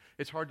hurt you.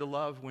 It's hard to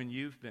love when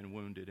you've been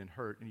wounded and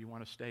hurt and you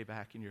want to stay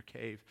back in your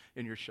cave,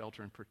 in your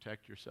shelter, and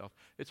protect yourself.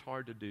 It's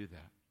hard to do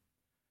that.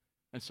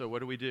 And so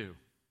what do?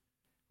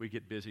 We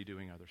get busy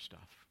doing other stuff.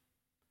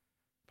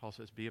 Paul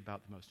says, be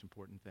about the most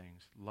important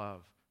things.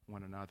 Love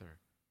one another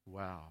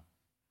well.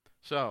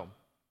 So,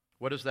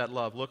 what does that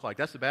love look like?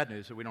 That's the bad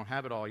news, that we don't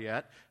have it all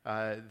yet,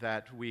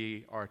 that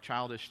we are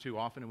childish too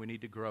often and we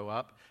need to grow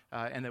up,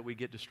 and that we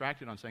get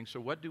distracted on things. So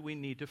what do we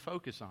need to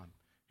focus on?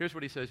 Here's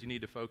what he says you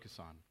need to focus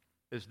on,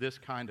 is this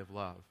kind of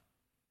love.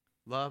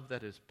 Love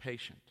that is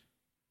patient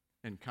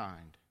and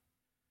kind.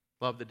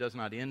 Love that does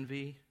not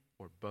envy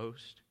or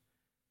boast.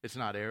 It's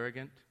not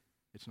arrogant.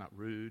 It's not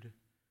rude.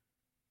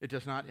 It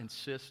does not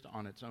insist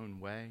on its own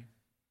way.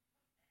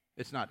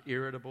 It's not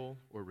irritable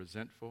or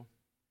resentful.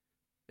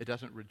 It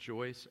doesn't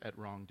rejoice at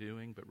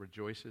wrongdoing, but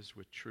rejoices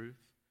with truth.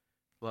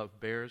 Love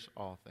bears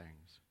all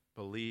things,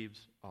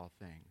 believes all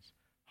things,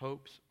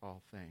 hopes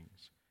all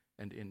things,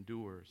 and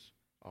endures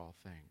all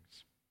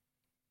things.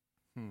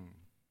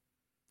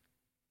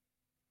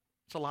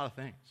 It's a lot of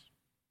things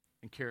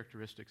and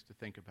characteristics to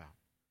think about.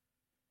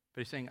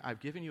 But he's saying, I've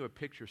given you a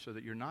picture so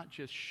that you're not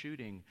just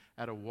shooting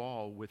at a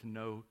wall with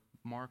no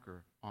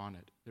marker on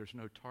it. There's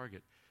no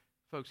target.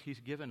 Folks, he's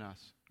given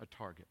us a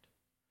target.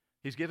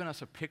 He's given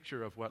us a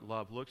picture of what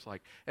love looks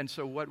like. And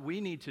so what we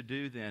need to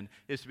do then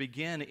is to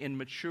begin in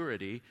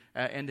maturity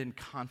and in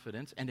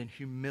confidence and in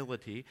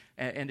humility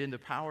and in the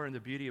power and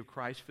the beauty of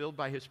Christ, filled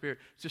by His Spirit,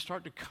 to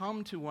start to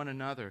come to one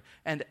another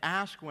and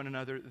ask one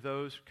another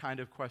those kind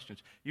of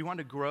questions. You want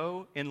to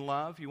grow in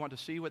love? You want to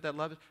see what that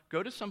love is?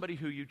 Go to somebody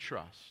who you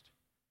trust.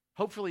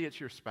 Hopefully it's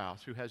your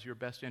spouse who has your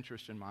best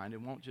interest in mind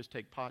and won't just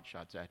take pot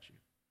shots at you.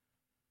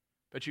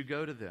 But you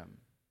go to them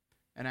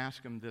and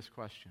ask them this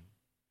question.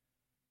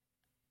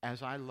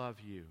 As I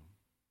love you,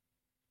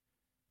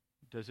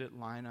 does it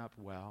line up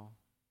well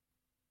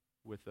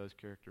with those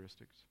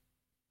characteristics?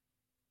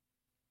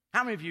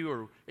 How many of you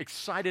are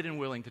excited and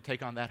willing to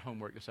take on that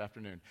homework this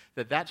afternoon?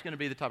 That's going to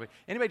be the topic.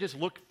 Anybody just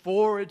look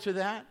forward to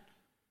that?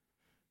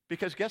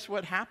 Because guess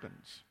what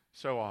happens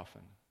so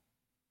often?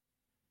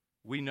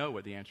 We know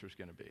what the answer is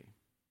going to be. And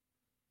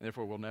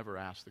therefore, we'll never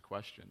ask the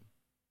question.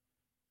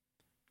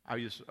 I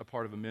was a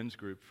part of a men's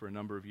group for a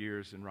number of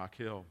years in Rock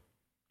Hill.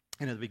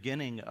 And at the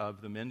beginning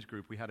of the men's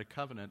group, we had a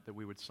covenant that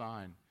we would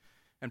sign.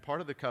 And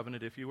part of the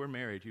covenant, if you were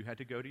married, you had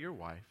to go to your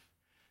wife,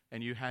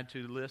 and you had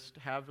to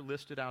have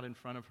listed out in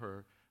front of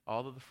her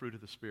all of the fruit of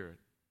the Spirit.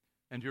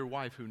 And your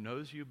wife, who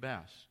knows you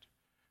best,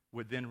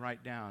 would then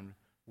write down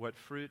what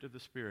fruit of the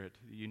Spirit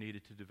you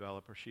needed to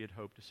develop or she had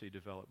hoped to see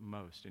develop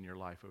most in your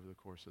life over the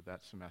course of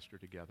that semester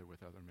together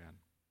with other men.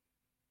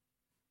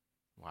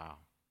 Wow.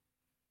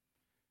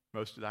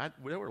 Most of that,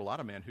 there were a lot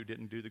of men who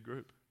didn't do the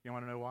group. You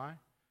want to know why?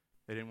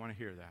 They didn't want to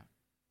hear that.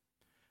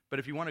 But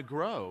if you want to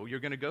grow, you're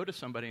going to go to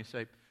somebody and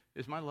say,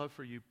 is my love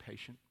for you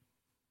patient?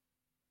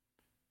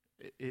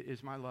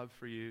 Is my love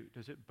for you,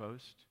 does it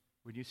boast?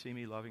 When you see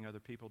me loving other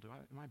people,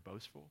 am I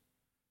boastful?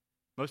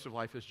 Most of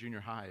life is junior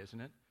high, isn't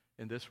it?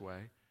 In this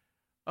way.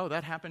 Oh,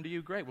 that happened to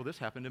you? Great. Well, this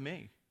happened to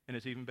me, and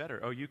it's even better.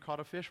 Oh, you caught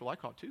a fish? Well, I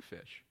caught 2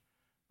 fish.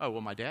 Oh,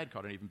 well, my dad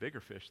caught an even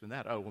bigger fish than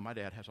that. Oh, well, my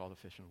dad has all the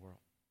fish in the world.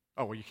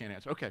 Oh, well, you can't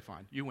answer. Okay,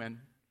 fine. You win.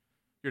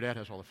 Your dad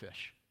has all the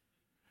fish.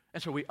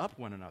 And so we up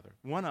one another.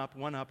 One up,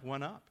 one up,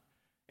 one up.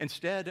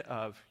 Instead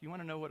of, you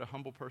want to know what a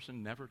humble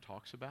person never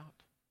talks about?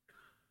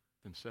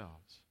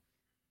 Themselves.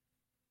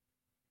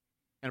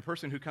 And a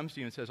person who comes to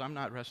you and says, I'm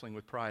not wrestling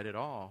with pride at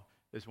all,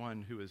 is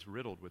one who is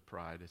riddled with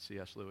pride, as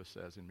C.S. Lewis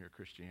says in Mere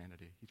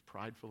Christianity. He's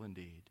prideful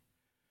indeed.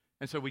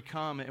 And so we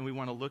come and we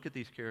want to look at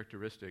these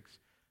characteristics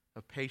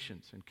of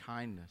patience and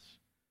kindness,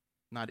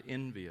 not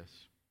envious.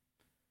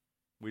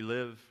 We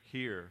live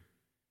here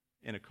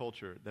in a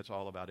culture that's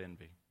all about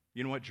envy.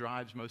 You know what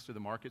drives most of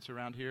the markets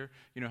around here?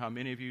 You know how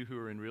many of you who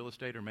are in real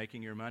estate are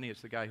making your money?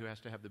 It's the guy who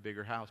has to have the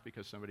bigger house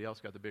because somebody else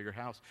got the bigger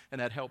house,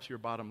 and that helps your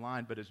bottom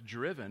line, but it's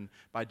driven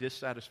by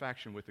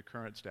dissatisfaction with the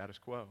current status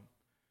quo.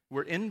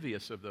 We're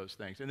envious of those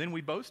things, and then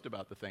we boast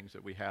about the things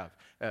that we have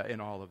in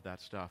all of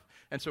that stuff.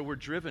 And so we're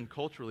driven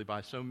culturally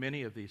by so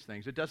many of these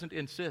things. It doesn't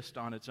insist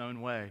on its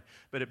own way,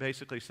 but it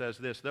basically says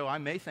this, though I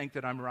may think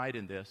that I'm right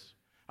in this,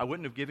 I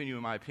wouldn't have given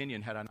you my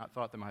opinion had I not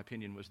thought that my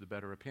opinion was the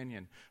better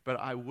opinion, but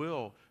I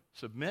will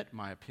submit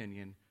my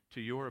opinion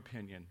to your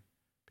opinion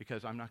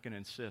because I'm not going to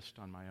insist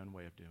on my own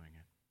way of doing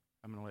it.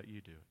 I'm going to let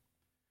you do it.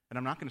 And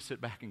I'm not going to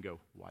sit back and go,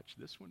 watch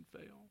this one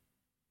fail.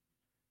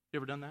 You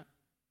ever done that?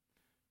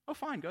 Oh,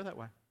 fine, go that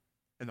way.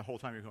 And the whole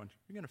time you're going,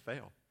 you're going to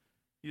fail.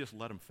 You just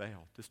let them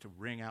fail, just to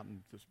ring out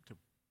and just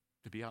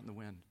to be out in the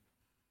wind.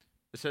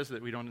 It says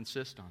that we don't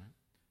insist on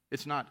it.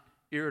 It's not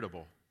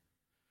irritable.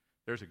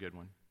 There's a good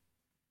one.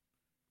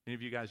 Any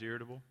of you guys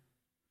irritable?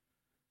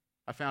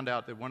 I found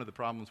out that one of the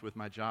problems with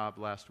my job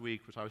last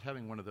week was I was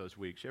having one of those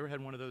weeks. You ever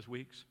had one of those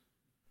weeks?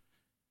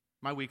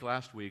 My week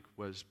last week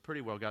was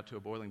pretty well got to a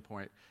boiling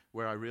point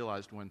where I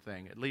realized one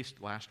thing, at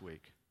least last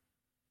week.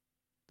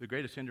 The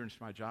greatest hindrance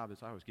to my job is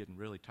I was getting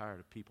really tired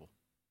of people.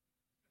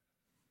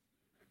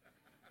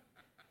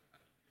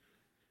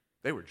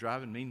 They were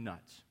driving me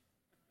nuts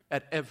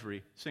at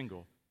every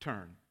single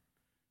turn.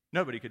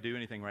 Nobody could do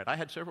anything right. I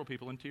had several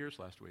people in tears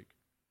last week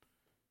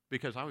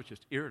because I was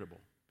just irritable.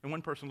 And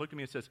one person looked at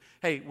me and says,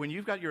 hey, when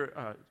you've got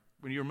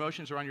when your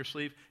emotions are on your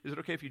sleeve, is it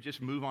okay if you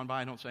just move on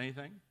by and don't say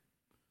anything?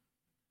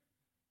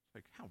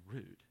 Like, how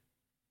rude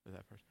of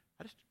that person.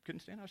 I just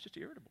couldn't stand it. I was just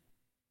irritable.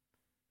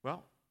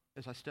 Well,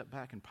 as I step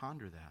back and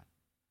ponder that,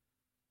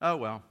 oh,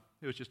 well,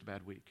 it was just a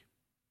bad week.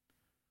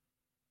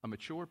 A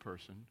mature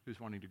person who's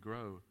wanting to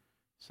grow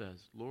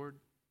says, Lord,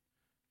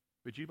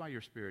 would you by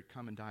your Spirit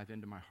come and dive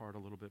into my heart a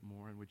little bit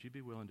more, and would you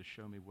be willing to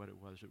show me what it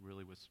was that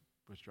really was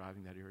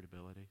driving that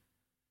irritability?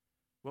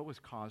 What was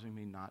causing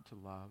me not to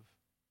love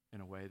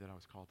in a way that I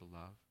was called to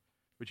love?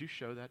 Would you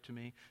show that to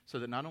me so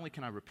that not only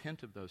can I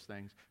repent of those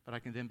things, but I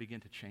can then begin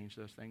to change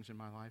those things in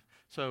my life?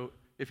 So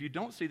if you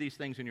don't see these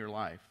things in your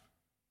life,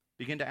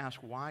 begin to ask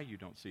why you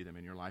don't see them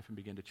in your life and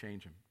begin to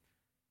change them.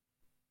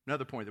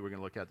 Another point that we're going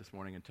to look at this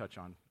morning and touch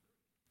on,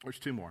 there's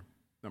 2 more,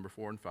 number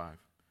 4 and 5.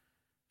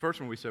 First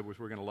one we said was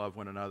we're going to love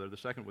one another. The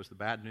second was the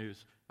bad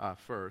news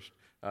first.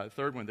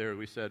 Third one there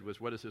we said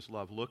was what does this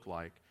love look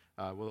like?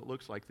 Well, it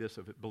looks like this: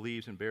 if it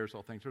believes and bears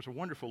all things. There's a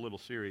wonderful little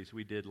series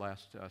we did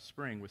last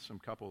spring with some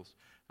couples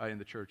in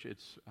the church.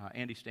 It's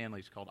Andy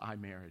Stanley's called I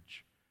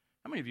Marriage.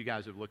 How many of you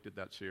guys have looked at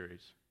that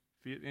series?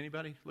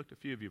 Anybody? A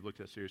few of you have looked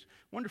at that series.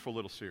 Wonderful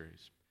little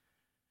series.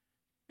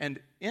 And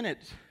in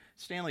it,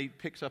 Stanley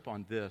picks up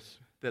on this,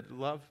 that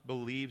love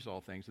believes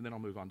all things. And then I'll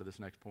move on to this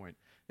next point.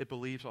 It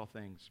believes all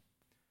things.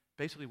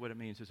 Basically what it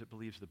means is it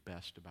believes the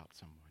best about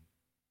someone.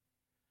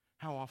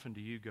 How often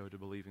do you go to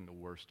believing the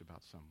worst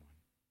about someone?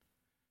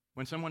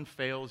 When someone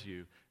fails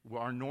you,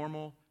 our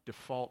normal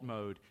default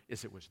mode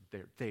is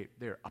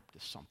they're up to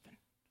something.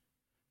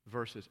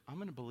 Versus, I'm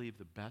going to believe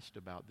the best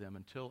about them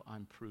until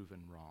I'm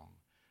proven wrong.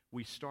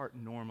 We start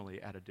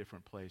normally at a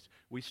different place.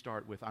 We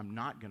start with, I'm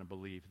not going to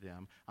believe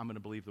them. I'm going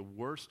to believe the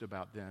worst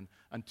about them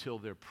until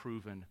they're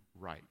proven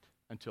right.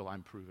 Until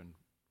I'm proven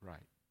right.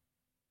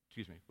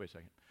 Excuse me, wait a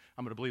second.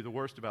 I'm going to believe the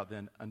worst about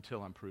them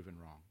until I'm proven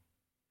wrong.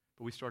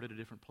 But we start at a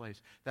different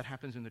place. That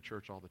happens in the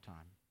church all the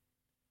time.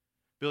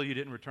 Bill, you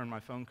didn't return my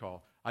phone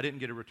call. I didn't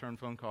get a return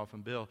phone call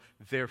from Bill.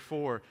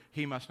 Therefore,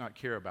 he must not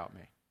care about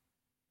me.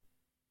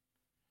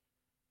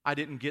 I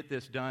didn't get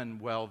this done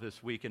well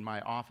this week in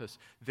my office.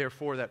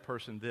 Therefore, that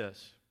person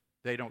this.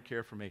 They don't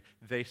care for me.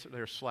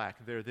 They're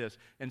slack. They're this.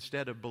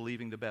 Instead of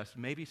believing the best,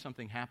 maybe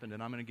something happened,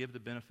 and I'm going to give the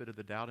benefit of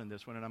the doubt in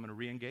this one, and I'm going to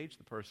re-engage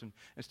the person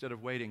instead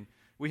of waiting.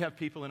 We have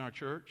people in our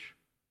church,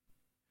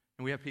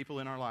 and we have people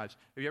in our lives.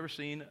 Have you ever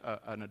seen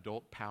an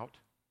adult pout?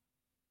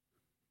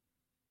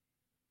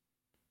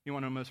 You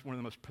want to know one of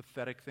the most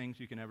pathetic things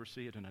you can ever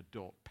see is an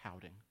adult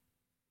pouting.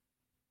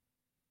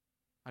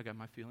 I got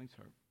my feelings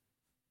hurt.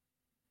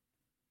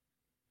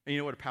 And you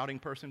know what a pouting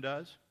person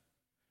does?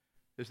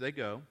 Is they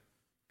go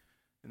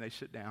and they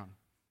sit down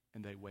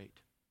and they wait.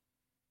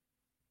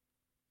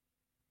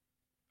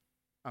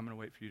 I'm going to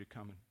wait for you to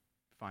come and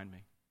find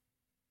me.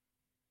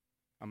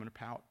 I'm going to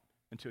pout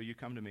until you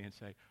come to me and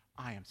say,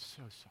 I am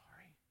so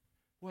sorry.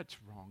 What's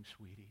wrong,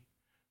 sweetie?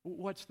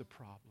 What's the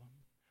problem?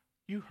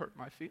 You hurt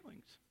my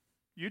feelings.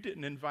 You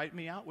didn't invite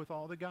me out with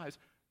all the guys.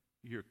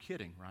 You're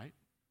kidding, right?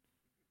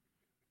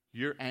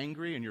 You're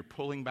angry and you're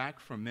pulling back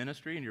from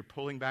ministry and you're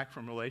pulling back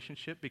from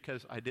relationship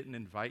because I didn't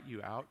invite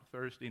you out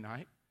Thursday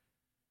night.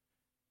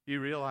 You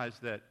realize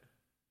that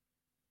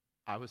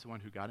I was the one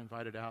who got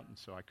invited out, and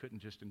so I couldn't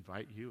just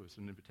invite you as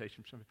an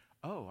invitation from somebody.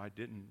 Oh, I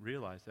didn't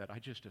realize that. I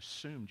just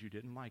assumed you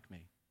didn't like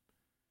me.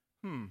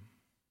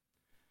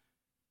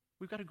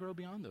 We've got to grow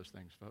beyond those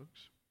things,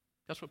 folks.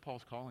 That's what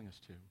Paul's calling us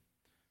to.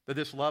 That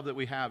this love that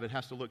we have, it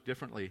has to look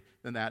differently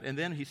than that. And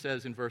then he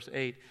says in verse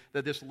 8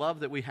 that this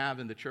love that we have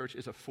in the church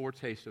is a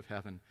foretaste of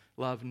heaven.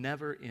 Love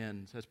never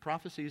ends. As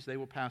prophecies, they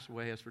will pass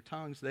away. As for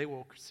tongues, they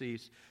will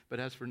cease. But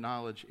as for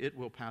knowledge, it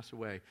will pass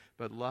away.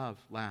 But love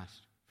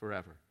lasts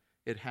forever.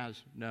 It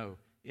has no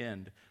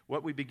end.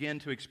 What we begin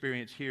to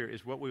experience here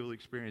is what we will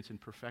experience in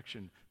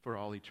perfection for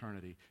all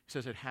eternity. He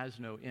says it has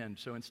no end.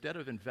 So instead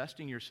of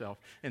investing yourself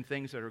in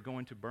things that are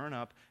going to burn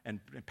up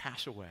and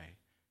pass away,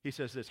 he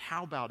says this,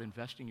 how about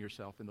investing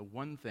yourself in the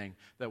one thing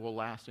that will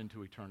last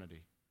into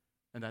eternity?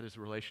 And that is a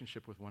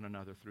relationship with one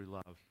another through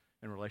love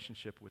and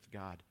relationship with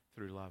God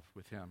through love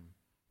with Him.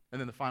 And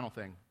then the final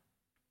thing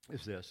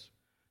is this.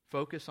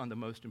 Focus on the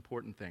most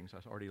important things.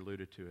 I've already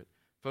alluded to it.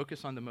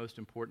 Focus on the most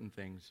important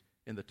things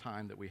in the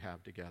time that we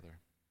have together.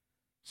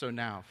 So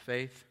now,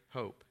 faith,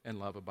 hope, and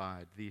love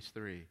abide, these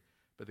three.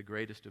 But the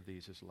greatest of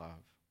these is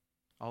love.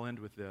 I'll end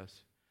with this.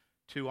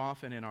 Too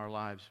often in our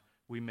lives,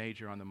 we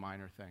major on the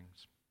minor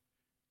things.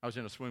 I was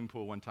in a swimming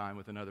pool one time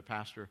with another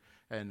pastor,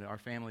 and our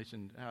families,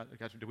 and we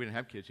didn't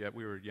have kids yet.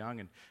 We were young,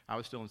 and I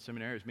was still in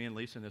seminary. It was me and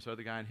Lisa and this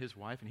other guy and his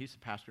wife, and he's the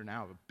pastor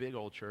now of a big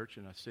old church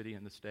in a city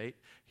in the state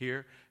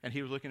here. And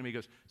he was looking at me, he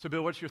goes, so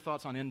Bill, what's your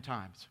thoughts on end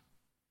times?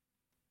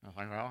 I was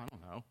like, well, I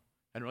don't know.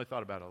 I hadn't really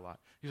thought about it a lot.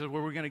 He said,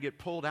 well, we're going to get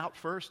pulled out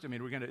first. I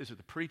mean, is it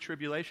the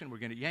pre-tribulation? We're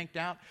going to get yanked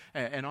out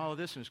and all of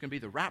this, and it's going to be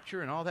the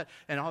rapture and all that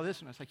and all this.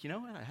 And I was like, you know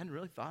what? I hadn't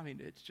really thought. I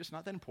mean, it's just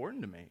not that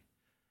important to me.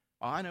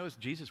 All I know is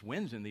Jesus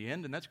wins in the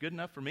end, and that's good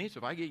enough for me. So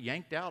if I get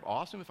yanked out,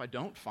 awesome. If I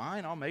don't,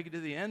 fine. I'll make it to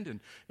the end.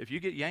 And if you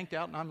get yanked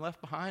out and I'm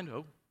left behind,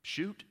 oh,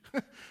 shoot.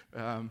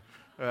 But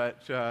I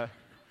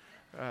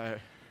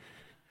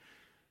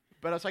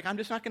was like, I'm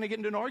just not going to get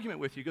into an argument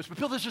with you. He goes, but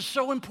Bill, this is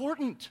so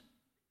important.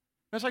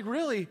 And I was like,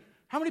 really?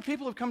 How many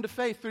people have come to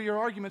faith through your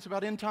arguments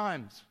about end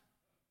times?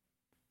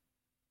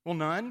 Well,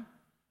 none.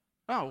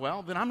 Oh,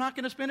 well, then I'm not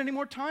going to spend any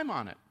more time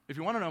on it. If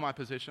you want to know my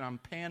position, I'm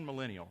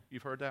pan-millennial.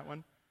 You've heard that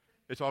one?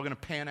 It's all going to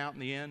pan out in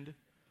the end.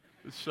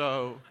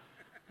 So,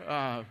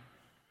 I've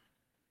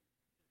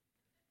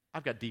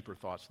got deeper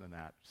thoughts than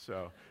that.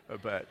 So,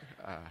 but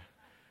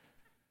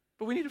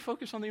we need to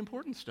focus on the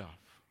important stuff.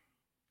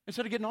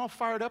 Instead of getting all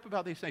fired up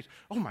about these things.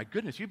 Oh my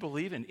goodness, you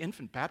believe in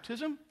infant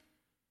baptism?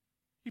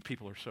 You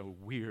people are so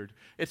weird.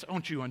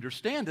 Don't you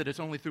understand that it's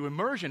only through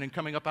immersion and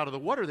coming up out of the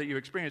water that you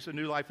experience a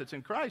new life that's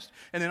in Christ?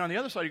 And then on the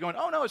other side, you're going,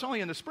 oh no, it's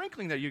only in the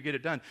sprinkling that you get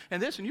it done.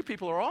 And this, and you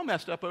people are all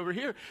messed up over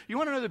here. You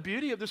want to know the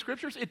beauty of the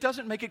Scriptures? It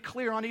doesn't make it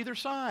clear on either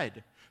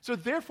side. So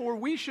therefore,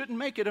 we shouldn't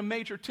make it a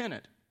major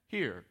tenet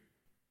here.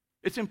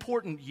 It's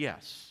important,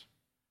 yes.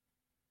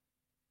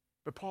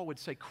 But Paul would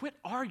say, quit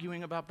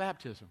arguing about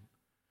baptism.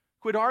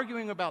 Quit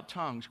arguing about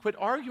tongues. Quit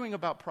arguing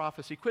about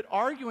prophecy. Quit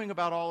arguing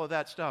about all of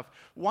that stuff.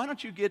 Why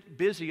don't you get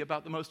busy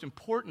about the most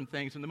important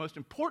things? And the most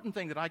important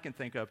thing that I can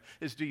think of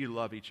is, do you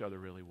love each other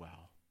really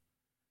well?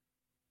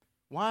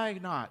 Why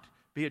not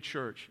be a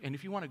church? And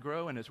if you want to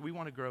grow, and as we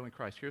want to grow in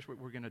Christ, here's what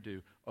we're going to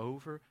do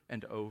over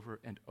and over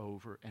and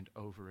over and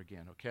over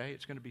again, okay?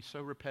 It's going to be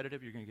so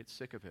repetitive, you're going to get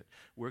sick of it.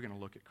 We're going to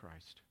look at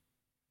Christ.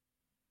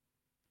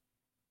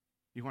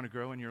 You want to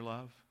grow in your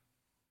love?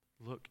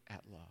 Look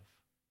at love.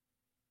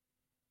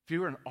 If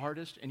you're an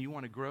artist and you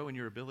want to grow in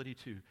your ability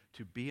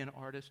to be an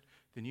artist,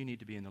 then you need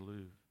to be in the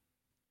Louvre.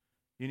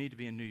 You need to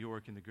be in New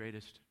York in the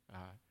greatest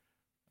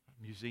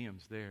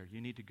museums there.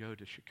 You need to go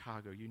to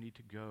Chicago. You need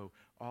to go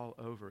all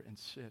over and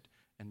sit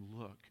and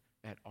look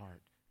at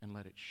art and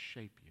let it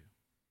shape you.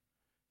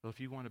 Well, if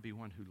you want to be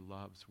one who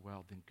loves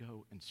well, then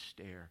go and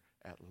stare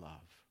at love.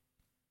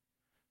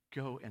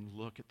 Go and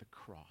look at the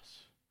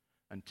cross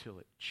until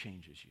it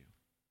changes you.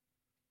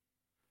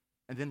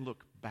 And then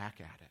look back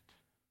at it.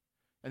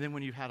 And then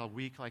when you've had a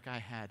week like I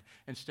had,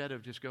 instead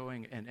of just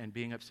going and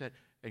being upset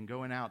and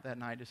going out that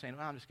night just saying,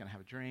 well, I'm just going to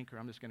have a drink, or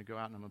I'm just going to go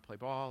out and I'm going to play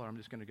ball, or I'm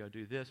just going to go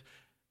do this,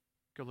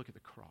 go look at the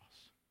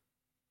cross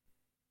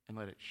and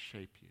let it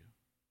shape you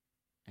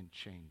and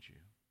change you.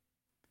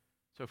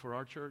 So for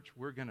our church,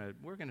 we're going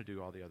to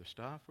do all the other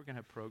stuff. We're going to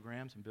have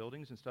programs and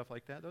buildings and stuff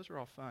like that. Those are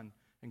all fun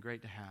and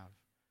great to have.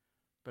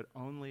 But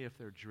only if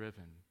they're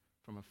driven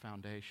from a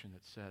foundation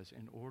that says,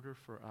 in order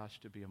for us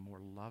to be a more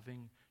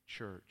loving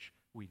church,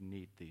 we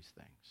need these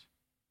things.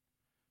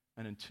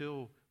 And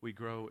until we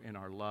grow in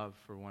our love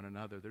for one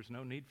another, there's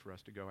no need for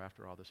us to go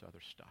after all this other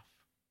stuff.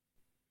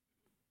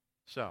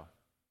 So,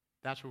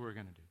 that's what we're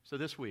going to do. So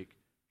this week,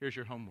 here's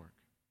your homework.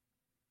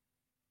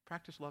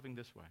 Practice loving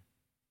this way.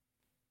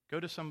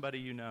 Go to somebody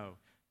you know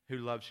who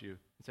loves you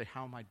and say,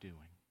 how am I doing?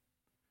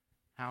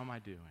 How am I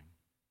doing?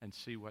 And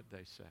see what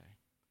they say.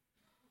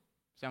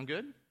 Sound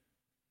good?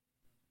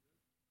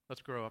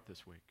 Let's grow up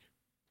this week.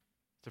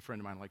 It's a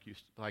friend of mine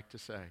used to like to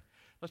say,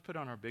 let's put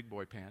on our big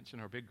boy pants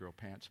and our big girl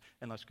pants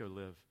and let's go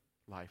live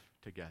life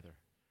together.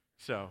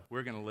 So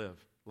we're going to live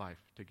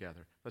life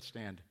together. Let's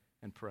stand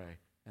and pray,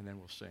 and then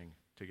we'll sing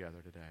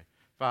together today.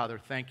 Father,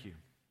 thank you.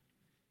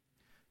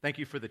 Thank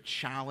you for the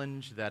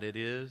challenge that it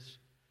is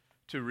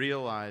to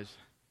realize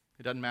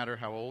it doesn't matter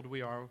how old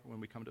we are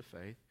when we come to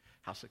faith,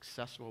 how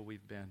successful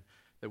we've been,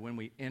 that when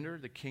we enter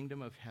the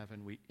kingdom of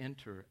heaven, we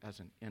enter as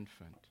an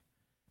infant,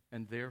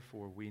 and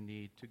therefore we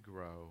need to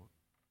grow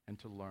and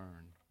to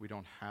learn. We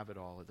don't have it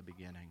all at the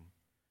beginning.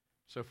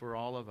 So for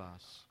all of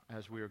us,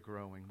 as we are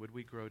growing, would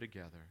we grow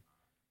together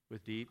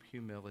with deep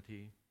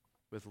humility,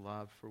 with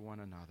love for one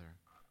another,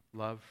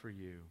 love for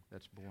you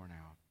that's born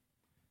out.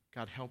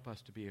 God, help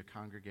us to be a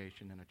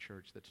congregation and a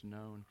church that's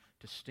known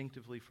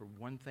distinctively for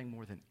one thing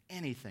more than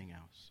anything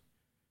else.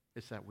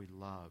 It's that we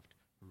loved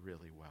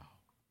really well.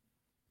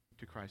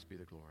 To Christ be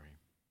the glory.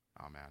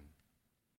 Amen.